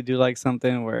 what if they do like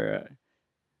something where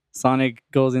Sonic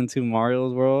goes into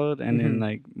Mario's world, and then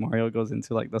like Mario goes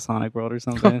into like the Sonic world or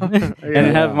something,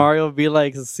 and have Mario be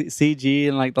like CG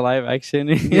and like the live action.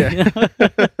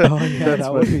 That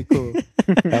would be cool.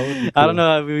 I don't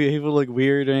know if he would look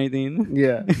weird or anything.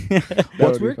 Yeah.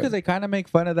 What's weird because they kind of make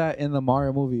fun of that in the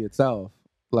Mario movie itself.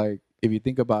 Like if you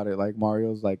think about it, like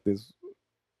Mario's like this,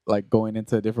 like going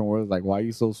into a different world. Like, why are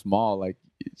you so small? Like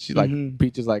she like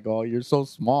Peach is like, oh, you're so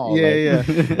small. Yeah, like,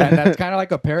 and that's kind of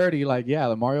like a parody. Like,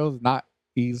 yeah, Mario's not.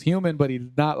 He's human, but he's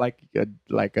not like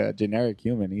a generic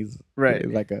human. He's right.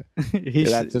 He's like a.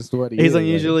 That's just what he is. He's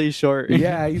unusually like, short.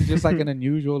 Yeah, he's just like an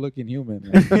unusual looking human.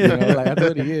 Like, like that's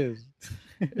what he is.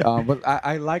 But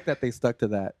I like that they stuck to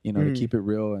that. To keep it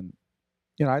real, and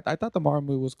I thought the Mario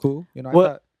movie was cool. I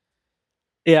thought.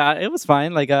 Yeah, it was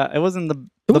fine. Like, it wasn't the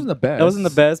best. It wasn't the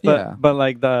best, but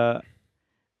like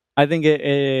I think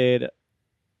it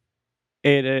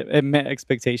met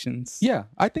expectations. Yeah,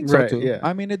 I think so too. Yeah.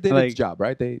 I mean, it did its job,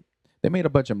 right? They made a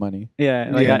bunch of money. Yeah,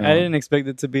 like I didn't expect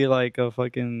it to be like a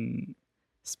fucking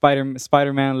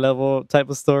Spider-Man level type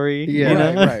of story.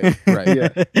 Yeah, right. Yeah.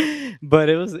 But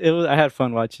it was. I had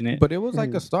fun watching it. But it was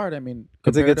like a start. I mean,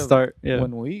 it's a good start. Yeah.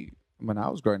 When I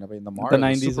was growing up, in the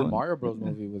 90s, Super Mario Bros.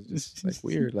 Movie was just like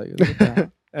weird. Like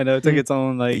I know it took its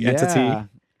own like entity.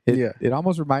 It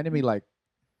almost reminded me like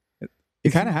it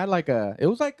kind of had like it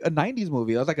was like a 90s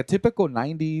movie. It was like a typical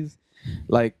 90s,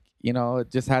 like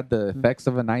it just had the effects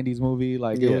of a 90s movie.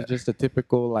 Like it was just a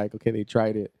typical like, okay, they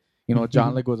tried it.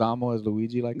 John Leguizamo as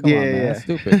Luigi. Like, come on, man, that's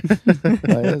stupid. Like,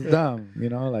 that's dumb.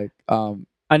 Like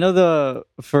I know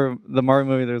for the Mario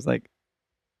movie, there's like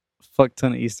a fuck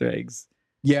ton of Easter eggs.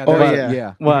 Yeah.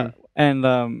 Yeah. Well, and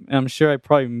I'm sure I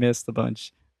probably missed a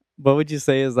bunch. What would you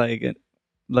say is like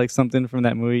something from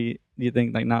that movie you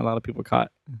think like not a lot of people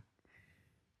caught?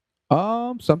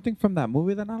 Something from that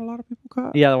movie that not a lot of people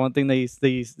caught. Yeah, the one thing that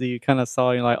you kind of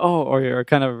saw, you're like, oh, or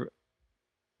kind of,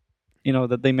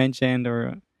 that they mentioned,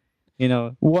 or.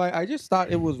 Well, I just thought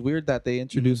it was weird that they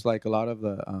introduced like a lot of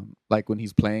the like when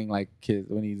he's playing like kids,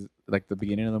 when he's like the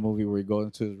beginning of the movie where he goes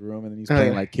into his room and then he's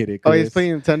playing like Kid Icarus. Oh, he's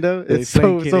playing Nintendo. It's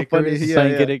so funny.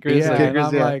 Kid Icarus. Yeah, and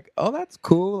I'm like, oh, that's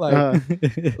cool.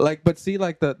 Like, but see,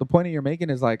 like the point that you're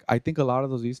making is like I think a lot of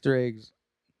those Easter eggs,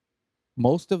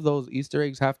 most of those Easter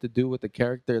eggs have to do with the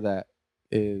character that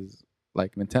is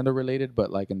like Nintendo related,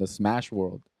 but like in the Smash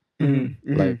world.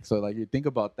 Like so, like you think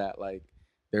about that, like.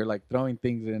 They're like throwing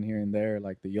things in here and there,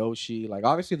 like the Yoshi. Like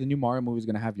obviously, the new Mario movie is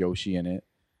gonna have Yoshi in it,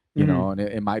 and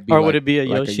it might be. Or like, would it be a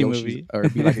like Yoshi movie? Or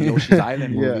it'd be like a Yoshi's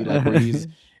Island movie, like where he's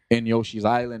in Yoshi's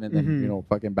Island, and then Mhm.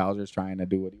 fucking Bowser's trying to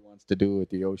do what he wants to do with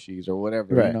the Yoshis or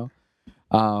whatever, Right.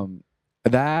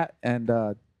 that and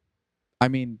I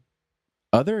mean,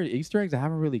 other Easter eggs I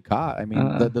haven't really caught. I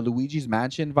mean, the Luigi's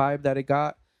Mansion vibe that it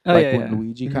got, Oh like yeah, when yeah.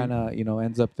 Luigi kind of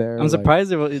ends up there. I'm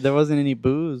surprised there wasn't any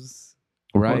booze.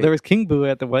 Right. Well, there was King Boo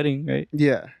at the wedding, right?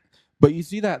 Yeah. But you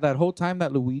see that whole time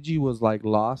that Luigi was like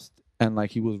lost and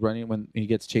like he was running when he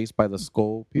gets chased by the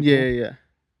skull people. Yeah.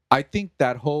 I think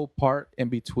that whole part in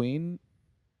between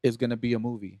is gonna be a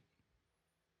movie.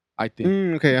 I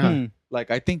think. Okay. Like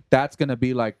I think that's gonna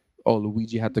be like, oh,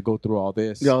 Luigi had to go through all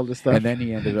this, all this stuff, and then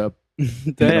he ended up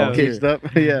Damn. caged up.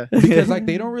 Yeah. because like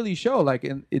they don't really show like,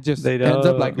 and it just They ends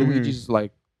up like don't. Luigi's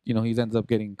like he ends up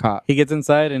getting caught. He gets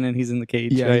inside and then he's in the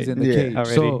cage. Yeah, right? he's in the Yeah. cage.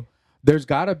 Already. So there's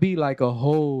got to be like a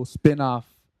whole spin-off,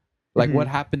 like what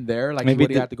happened there. Like Maybe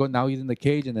he had to go. Now he's in the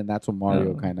cage, and then that's when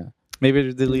Mario kind of. Maybe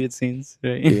there's deleted scenes,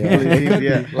 right?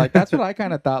 Yeah. Like that's what I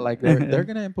kind of thought. Like they're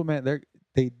gonna implement.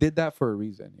 They did that for a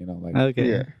reason, like. Okay.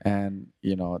 Yeah. And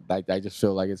I just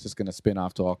feel like it's just gonna spin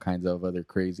off to all kinds of other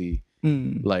crazy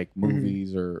like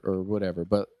movies or whatever.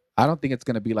 But I don't think it's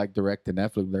gonna be like direct to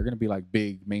Netflix. They're gonna be like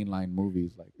big mainline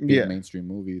movies, like big mainstream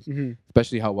movies,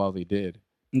 especially how well they did.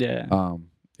 Yeah.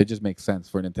 It just makes sense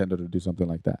for Nintendo to do something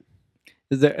like that.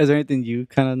 Is there anything you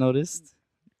kind of noticed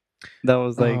that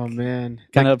was like, oh man,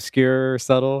 kind of obscure or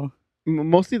subtle?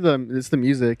 Mostly it's the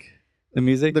music. The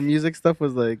music. The music stuff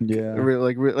was like Yeah.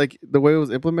 like the way it was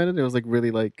implemented. It was like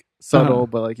really like subtle,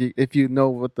 but like if you know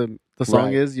what the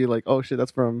song is, you're like, oh shit,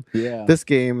 that's from this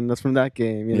game and that's from that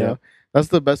game. You know, that's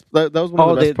the best. That was one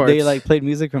of the best parts. They like played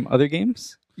music from other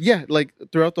games. Yeah, like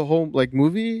throughout the whole like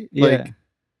movie. Yeah.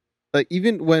 Like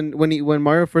even when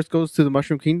Mario first goes to the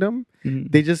Mushroom Kingdom,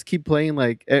 they just keep playing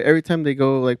like every time they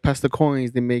go like past the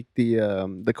coins, they make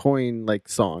the coin like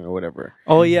song or whatever.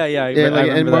 Oh yeah.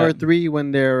 And Mario 3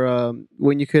 when they're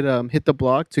when you could hit the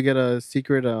block to get a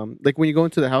secret like when you go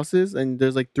into the houses and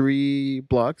there's like 3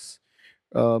 blocks,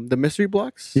 the mystery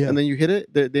blocks, and then you hit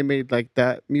it. They made like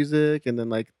that music, and then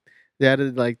like they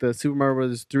added like the Super Mario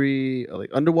Bros. 3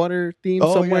 like underwater theme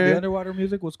somewhere. Yeah, the underwater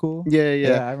music was cool. Yeah.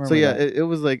 I remember so yeah, that. it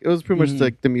was pretty much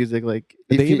like the music. Like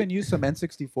they even used some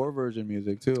N64 version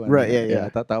music too. Right. Yeah. I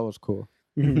thought that was cool.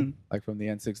 Like from the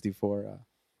N64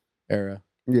 era.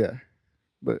 Yeah.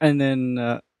 But and then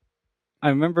I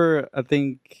remember I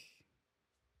think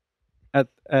at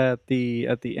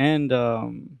the end,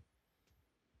 man,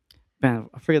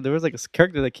 I forget, there was like a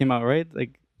character that came out, right?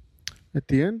 Like at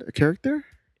the end, a character.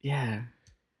 Yeah.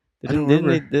 I don't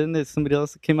remember. Didn't it somebody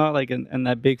else that came out like in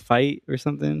that big fight or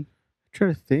something? I'm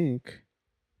trying to think.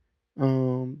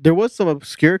 There was some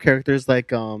obscure characters like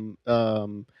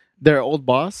their old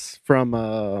boss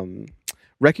from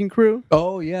Wrecking Crew.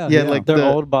 Oh yeah. Like their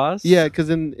old boss. Yeah,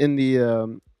 because in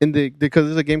the because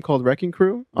there's a game called Wrecking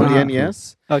Crew on the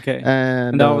NES. Okay.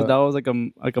 And that was like a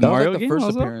Mario game. First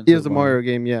also? appearance. It was a Mario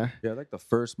game. Yeah. Yeah, like the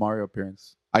first Mario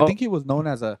appearance. I think he was known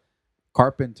as a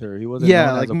carpenter. He wasn't. Yeah,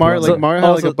 known like as a Mario. plumber. Like Mario had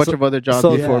like a bunch of other jobs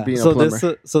before being a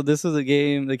plumber. So this is a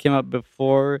game that came out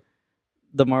before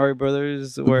the Mario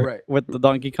Brothers, where with the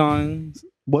Donkey Kong.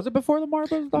 Was it before the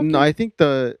Mario Brothers? No, I think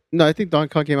Donkey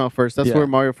Kong came out first. That's where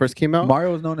Mario first came out.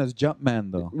 Mario was known as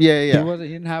Jumpman though. Yeah. He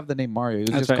didn't have the name Mario.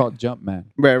 It was just called Jumpman.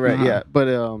 Right. Yeah, but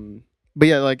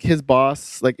yeah, like his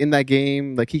boss, like in that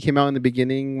game, like he came out in the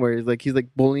beginning where he's like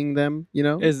bullying them. You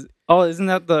know? Isn't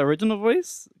that the original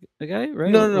voice? The guy,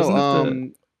 right?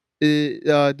 No.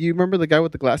 Do you remember the guy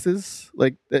with the glasses?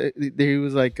 Like he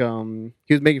was like he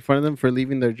was making fun of them for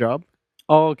leaving their job.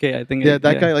 Oh, okay. I think that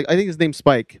guy. Like I think his name's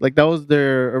Spike. Like that was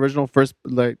their original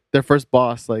their first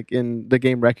boss. Like in the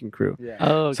game Wrecking Crew. Yeah.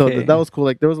 Oh, okay. So that was cool.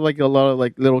 Like there was like a lot of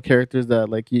like little characters that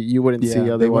like you wouldn't see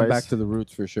otherwise. They went back to the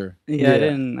roots for sure. Yeah. I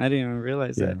didn't even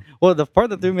realize that. Well, the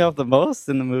part that threw me off the most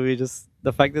in the movie, just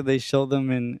the fact that they showed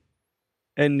them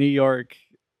in New York.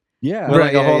 Yeah, with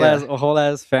like a whole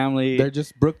ass family. They're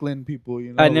just Brooklyn people,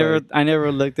 you know. I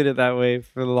never looked at it that way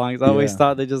for the longest. I always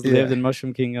thought they just lived in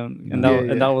Mushroom Kingdom, and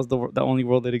that was the only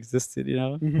world that existed, you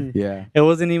know. Yeah, it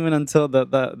wasn't even until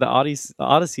the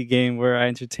Odyssey game where I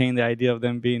entertained the idea of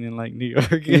them being in like New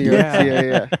York.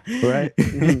 Yeah, right.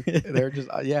 They're just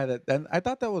and I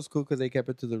thought that was cool because they kept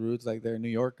it to the roots. Like they're New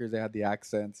Yorkers, they had the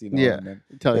accents, you know. Yeah, and then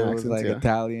Italian it was accents, like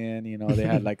Italian, you know. They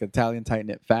had like Italian tight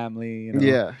knit family, you know.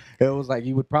 Yeah, it was like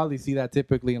you would probably see that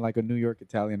typically in like a New York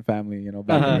Italian family, you know,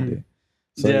 back in the day.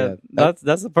 So,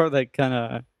 that's the part that kind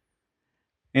of,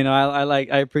 you know,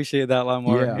 I appreciate that a lot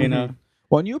more. You know,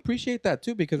 well, and you appreciate that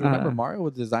too because remember Mario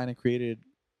was designed and created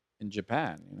in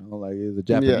Japan. You know, like it's a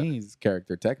Japanese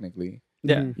character technically.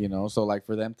 Yeah, you know, so like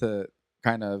for them to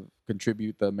kind of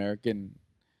contribute the American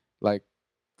like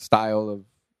style of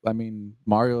I mean,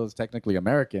 Mario is technically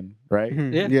American, right?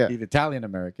 Yeah. He's Italian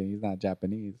American. He's not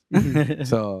Japanese.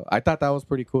 So I thought that was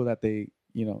pretty cool that they,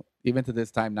 even to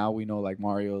this time now we know like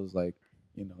Mario's like,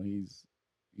 he's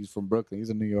from Brooklyn. He's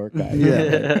a New York guy.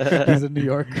 Like, he's a New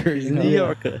Yorker. He's a New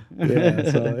Yorker.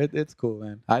 Yeah. So it's cool,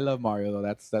 man. I love Mario though.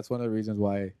 That's one of the reasons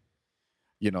why,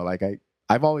 like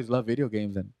I've always loved video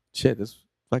games and shit. This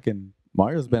fucking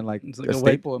Mario's been like a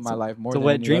staple in my life more than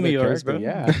any dream other of yours,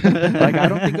 character. bro. Yeah. Like I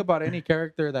don't think about any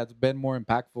character that's been more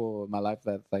impactful in my life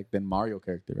that's like been Mario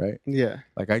character, right? Yeah.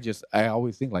 Like I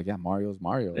always think like, yeah, Mario's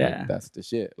Mario. Yeah. Like, that's the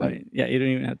shit. Like, I mean, yeah, you don't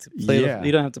even have to play. Yeah.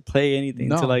 You don't have to play anything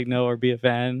to like know or be a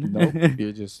fan. nope.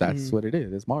 You're just that's what it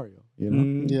is. It's Mario.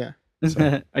 Yeah.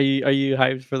 So. Are you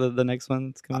hyped for the next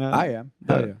one that's coming out? I am.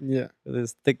 Yeah.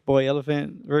 This thick boy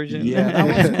elephant version. Yeah, that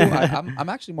one's cool. I'm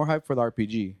actually more hyped for the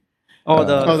RPG.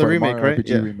 the remake, Mario right?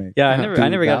 RPG remake. Yeah, I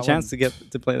never got a chance one,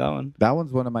 to play that one. That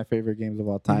one's one of my favorite games of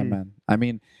all time, man. I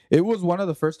mean, it was one of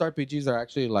the first RPGs that I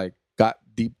actually like got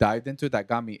deep dived into that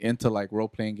got me into like role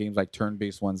playing games, like turn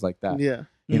based ones like that. Yeah.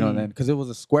 And then because it was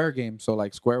a Square game, so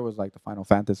like Square was like the Final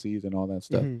Fantasies and all that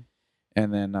stuff.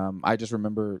 And then I just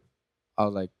remember I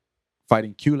was like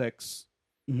fighting Culex,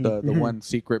 the one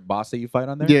secret boss that you fight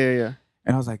on there. Yeah.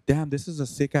 And I was like, damn, this is a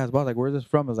sick ass boss. Like, where's this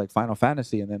from? It was like Final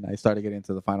Fantasy. And then I started getting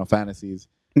into the Final Fantasies.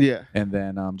 Yeah. And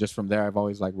then just from there, I've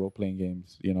always liked role playing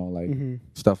games, like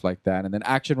stuff like that. And then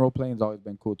action role playing has always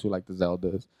been cool too, like the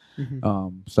Zeldas,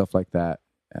 stuff like that.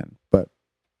 But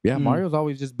yeah, Mario's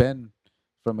always just been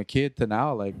from a kid to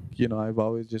now, like, I've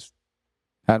always just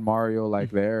had Mario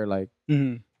like there, like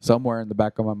somewhere in the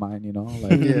back of my mind,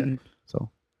 like,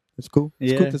 so it's cool.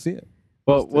 It's cool to see it.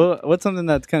 Well, what's something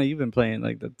that's kind of you've been playing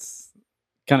like that's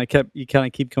kind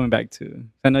of keep coming back to?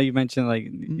 I know you mentioned like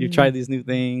you tried these new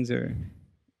things or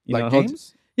like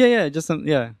games. Yeah, just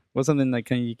what's something that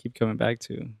kind of you keep coming back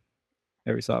to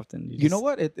every so often? You know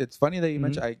what? It's funny that you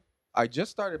mentioned. I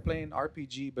just started playing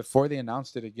RPG before they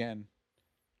announced it again.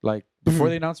 Like before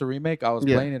they announced a remake, I was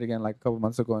playing it again like a couple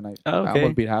months ago, and I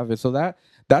almost beat half of it. So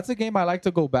that's a game I like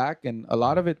to go back, and a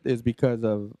lot of it is because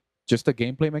of just the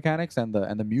gameplay mechanics and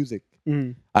the music.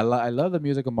 I love the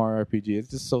music of Mario RPG. It's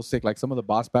just so sick. Like some of the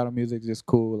boss battle music is just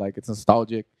cool. Like it's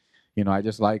nostalgic. I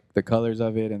just like the colors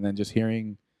of it, and then just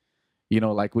hearing,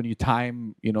 like when you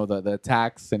time, the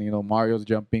attacks, and Mario's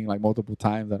jumping like multiple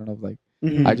times. I don't know, like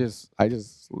I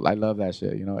love that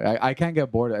shit. I can't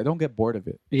get bored. I don't get bored of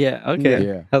it. Yeah. Okay.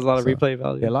 Yeah. Has a lot of replay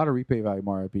value. Yeah, a lot of replay value.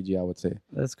 Mario RPG, I would say.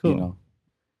 That's cool.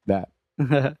 That.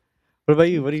 What about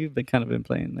you? What have you been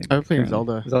playing? Like, I've been playing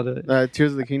Zelda.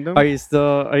 Tears of the Kingdom. Are you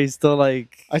still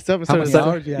like? I still haven't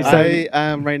started.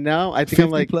 I right now. I think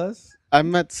I'm like plus.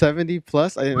 I'm at 70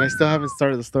 plus, and I still haven't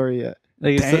started the story yet.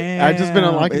 Like, damn, I've just been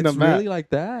unlocking the map. It's really like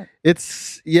that.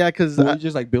 It's because you're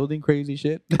just like building crazy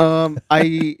shit.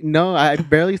 I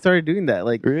barely started doing that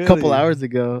like a couple hours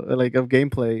ago, like of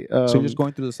gameplay. So you're just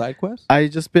going through the side quests? I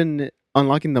just been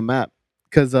unlocking the map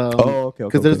because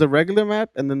there's a regular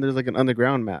map and then there's like an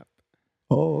underground map.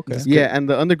 Oh, okay. Yeah, and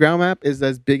the underground map is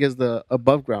as big as the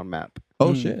above ground map.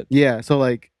 Oh shit. Yeah, so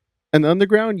like in the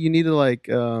underground you need to like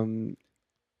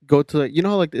go to like,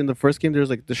 how like in the first game there's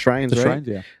like the shrines, right? Shrines,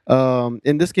 yeah.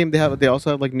 In this game they also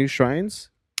have like new shrines,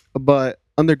 but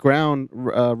underground,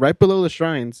 right below the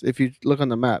shrines, if you look on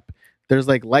the map, there's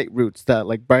like light routes that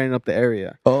like brighten up the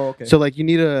area. Oh, okay. So like you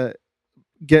need to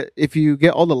if you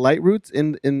get all the light routes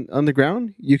in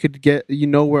underground, you could get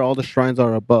where all the shrines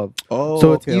are above. Oh,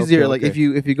 so it's easier. Like if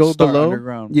you go below,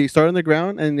 underground. you start on the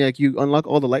ground and like you unlock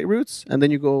all the light routes, and then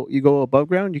you go above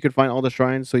ground. You could find all the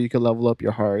shrines, so you can level up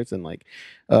your hearts and like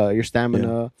your stamina.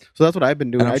 Yeah. So that's what I've been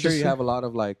doing. And I'm sure you have a lot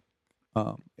of like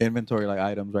inventory like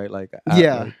items, right? Like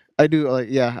I do. Like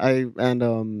I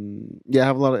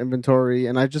have a lot of inventory,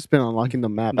 and I've just been unlocking the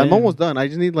map. I'm almost done. I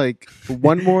just need like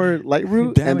one more light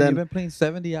route. Damn, and then you've been playing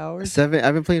 70 hours. I've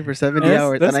been playing for 70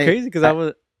 hours. That's crazy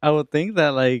because I would think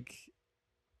that like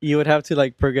you would have to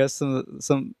like progress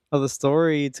some of the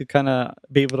story to kind of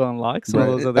be able to unlock some of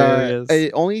those other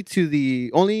areas.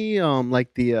 Only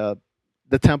like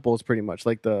the temples, pretty much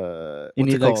like the. You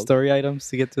need like story items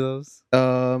to get to those.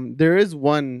 There is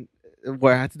one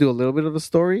where I had to do a little bit of a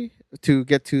story to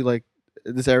get to like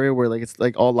this area where like it's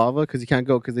like all lava because you can't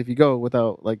go because if you go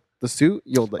without like the suit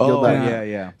you'll die.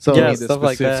 Yeah. So stuff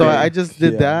like that. So I just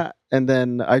did that, and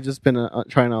then I just been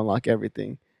trying to unlock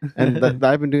everything, and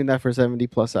I've been doing that for 70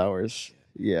 plus hours.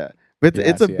 Yeah, but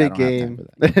it's a big game.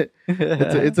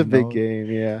 It's a big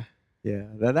game. Yeah.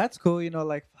 That's cool.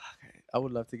 Like I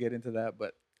would love to get into that,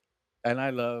 and I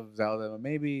love Zelda.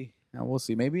 Maybe. And we'll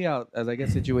see. Maybe as I get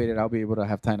situated, I'll be able to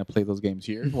have time to play those games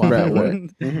here while I'm at work,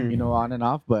 on and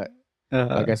off. But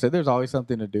Like I said, there's always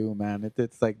something to do, man.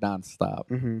 It's like nonstop.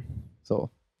 Mm-hmm. So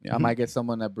I might get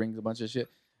someone that brings a bunch of shit.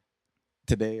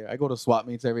 Today I go to swap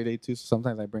meets every day too, so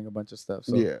sometimes I bring a bunch of stuff.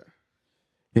 So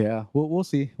yeah, we'll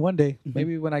see. One day,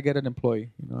 maybe when I get an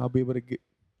employee, I'll be able to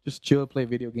just chill, play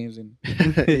video games, and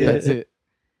that's it.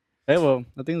 Hey, well,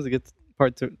 I think it's a good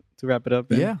part to wrap it up.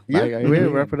 Yeah,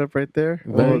 we'll wrap it up right there.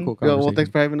 Very cool conversation. Well,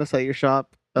 thanks for having us at your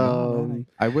shop.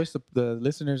 I wish the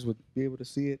listeners would be able to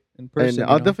see it in person. And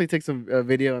I'll definitely take some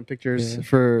video and pictures to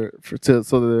put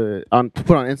on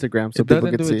Instagram so people can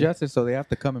see. It doesn't do it justice, so they have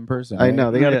to come in person. Right? I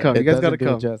know they gotta come. You guys gotta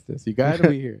come. Justice. You gotta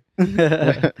be here.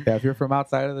 If you're from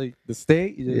outside of the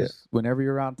state, whenever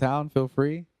you're around town, feel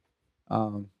free.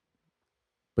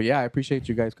 But yeah, I appreciate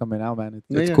you guys coming out, man.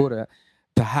 It's cool to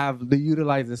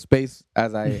utilize the space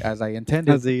as I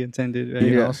intended. As he intended,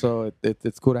 right? So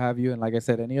it's cool to have you. And like I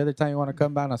said, any other time you want to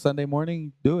come down on a Sunday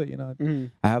morning, do it.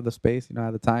 I have the space. I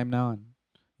have the time now, and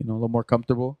a little more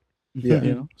comfortable.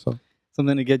 Yeah. So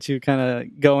something to get you kind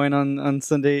of going on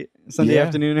Sunday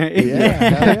afternoon, right?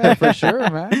 Yeah, for sure,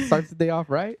 man. Starts the day off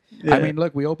right. Yeah. I mean,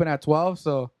 look, we open at 12,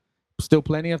 so still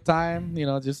plenty of time,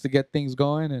 just to get things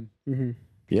going, and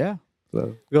yeah.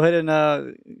 So go ahead and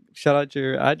shout out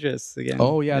your address again.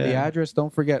 Oh yeah, the address.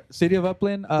 Don't forget, City of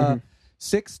Upland,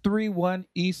 631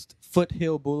 East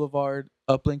Foothill Boulevard,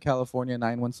 Upland, California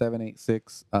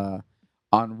 91786.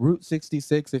 On Route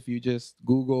 66, if you just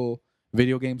Google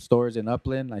video game stores in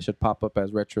Upland, I should pop up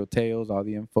as Retro Teyoh. All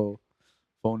the info,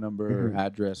 phone number,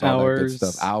 address, all that good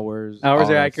stuff. Hours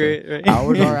are accurate. Right?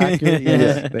 Hours are accurate.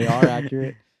 Yes, they are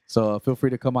accurate. So feel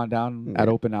free to come on down at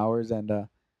open hours and.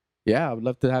 Yeah, I would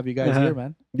love to have you guys here,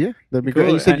 man. Yeah, that'd be cool.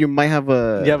 Great. You said you might have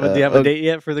a. Do you have a date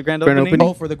yet for the grand opening?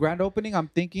 Oh, for the grand opening, I'm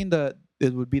thinking that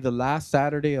it would be the last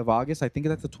Saturday of August. I think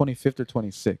that's the 25th or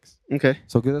 26th. Okay.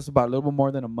 So give us about a little bit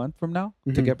more than a month from now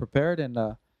to get prepared, and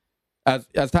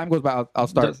as time goes by, I'll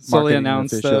start slowly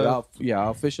announce. I'll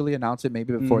officially announce it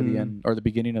maybe before the end or the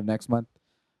beginning of next month.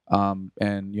 And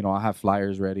I'll have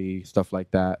flyers ready, stuff like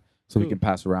that, so we can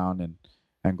pass around and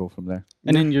go from there.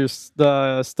 And in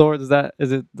the store, is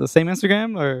it the same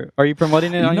Instagram, or are you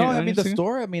promoting it on your Instagram? The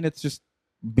store, it's just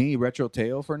me, Retro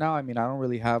Teyoh, for now. I don't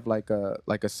really have like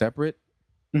a separate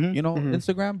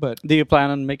Instagram, but do you plan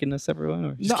on making a separate one,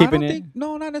 or just keeping it?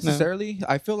 No, not necessarily. No.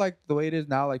 I feel like the way it is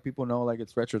now, like people know, like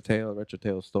it's Retro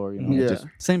Teyoh store. Just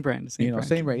same brand,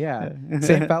 same brand, yeah.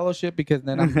 Same fellowship, because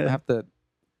then I'm gonna have to,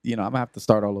 I'm gonna have to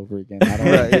start all over again. I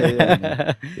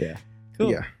don't. Yeah.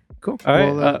 Cool. Yeah. Cool. All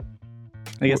right. Well,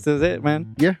 I guess that's it,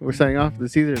 man. Yeah, we're signing off. This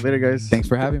is Caesar. Later, guys. Thanks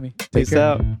for having me. Peace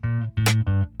out.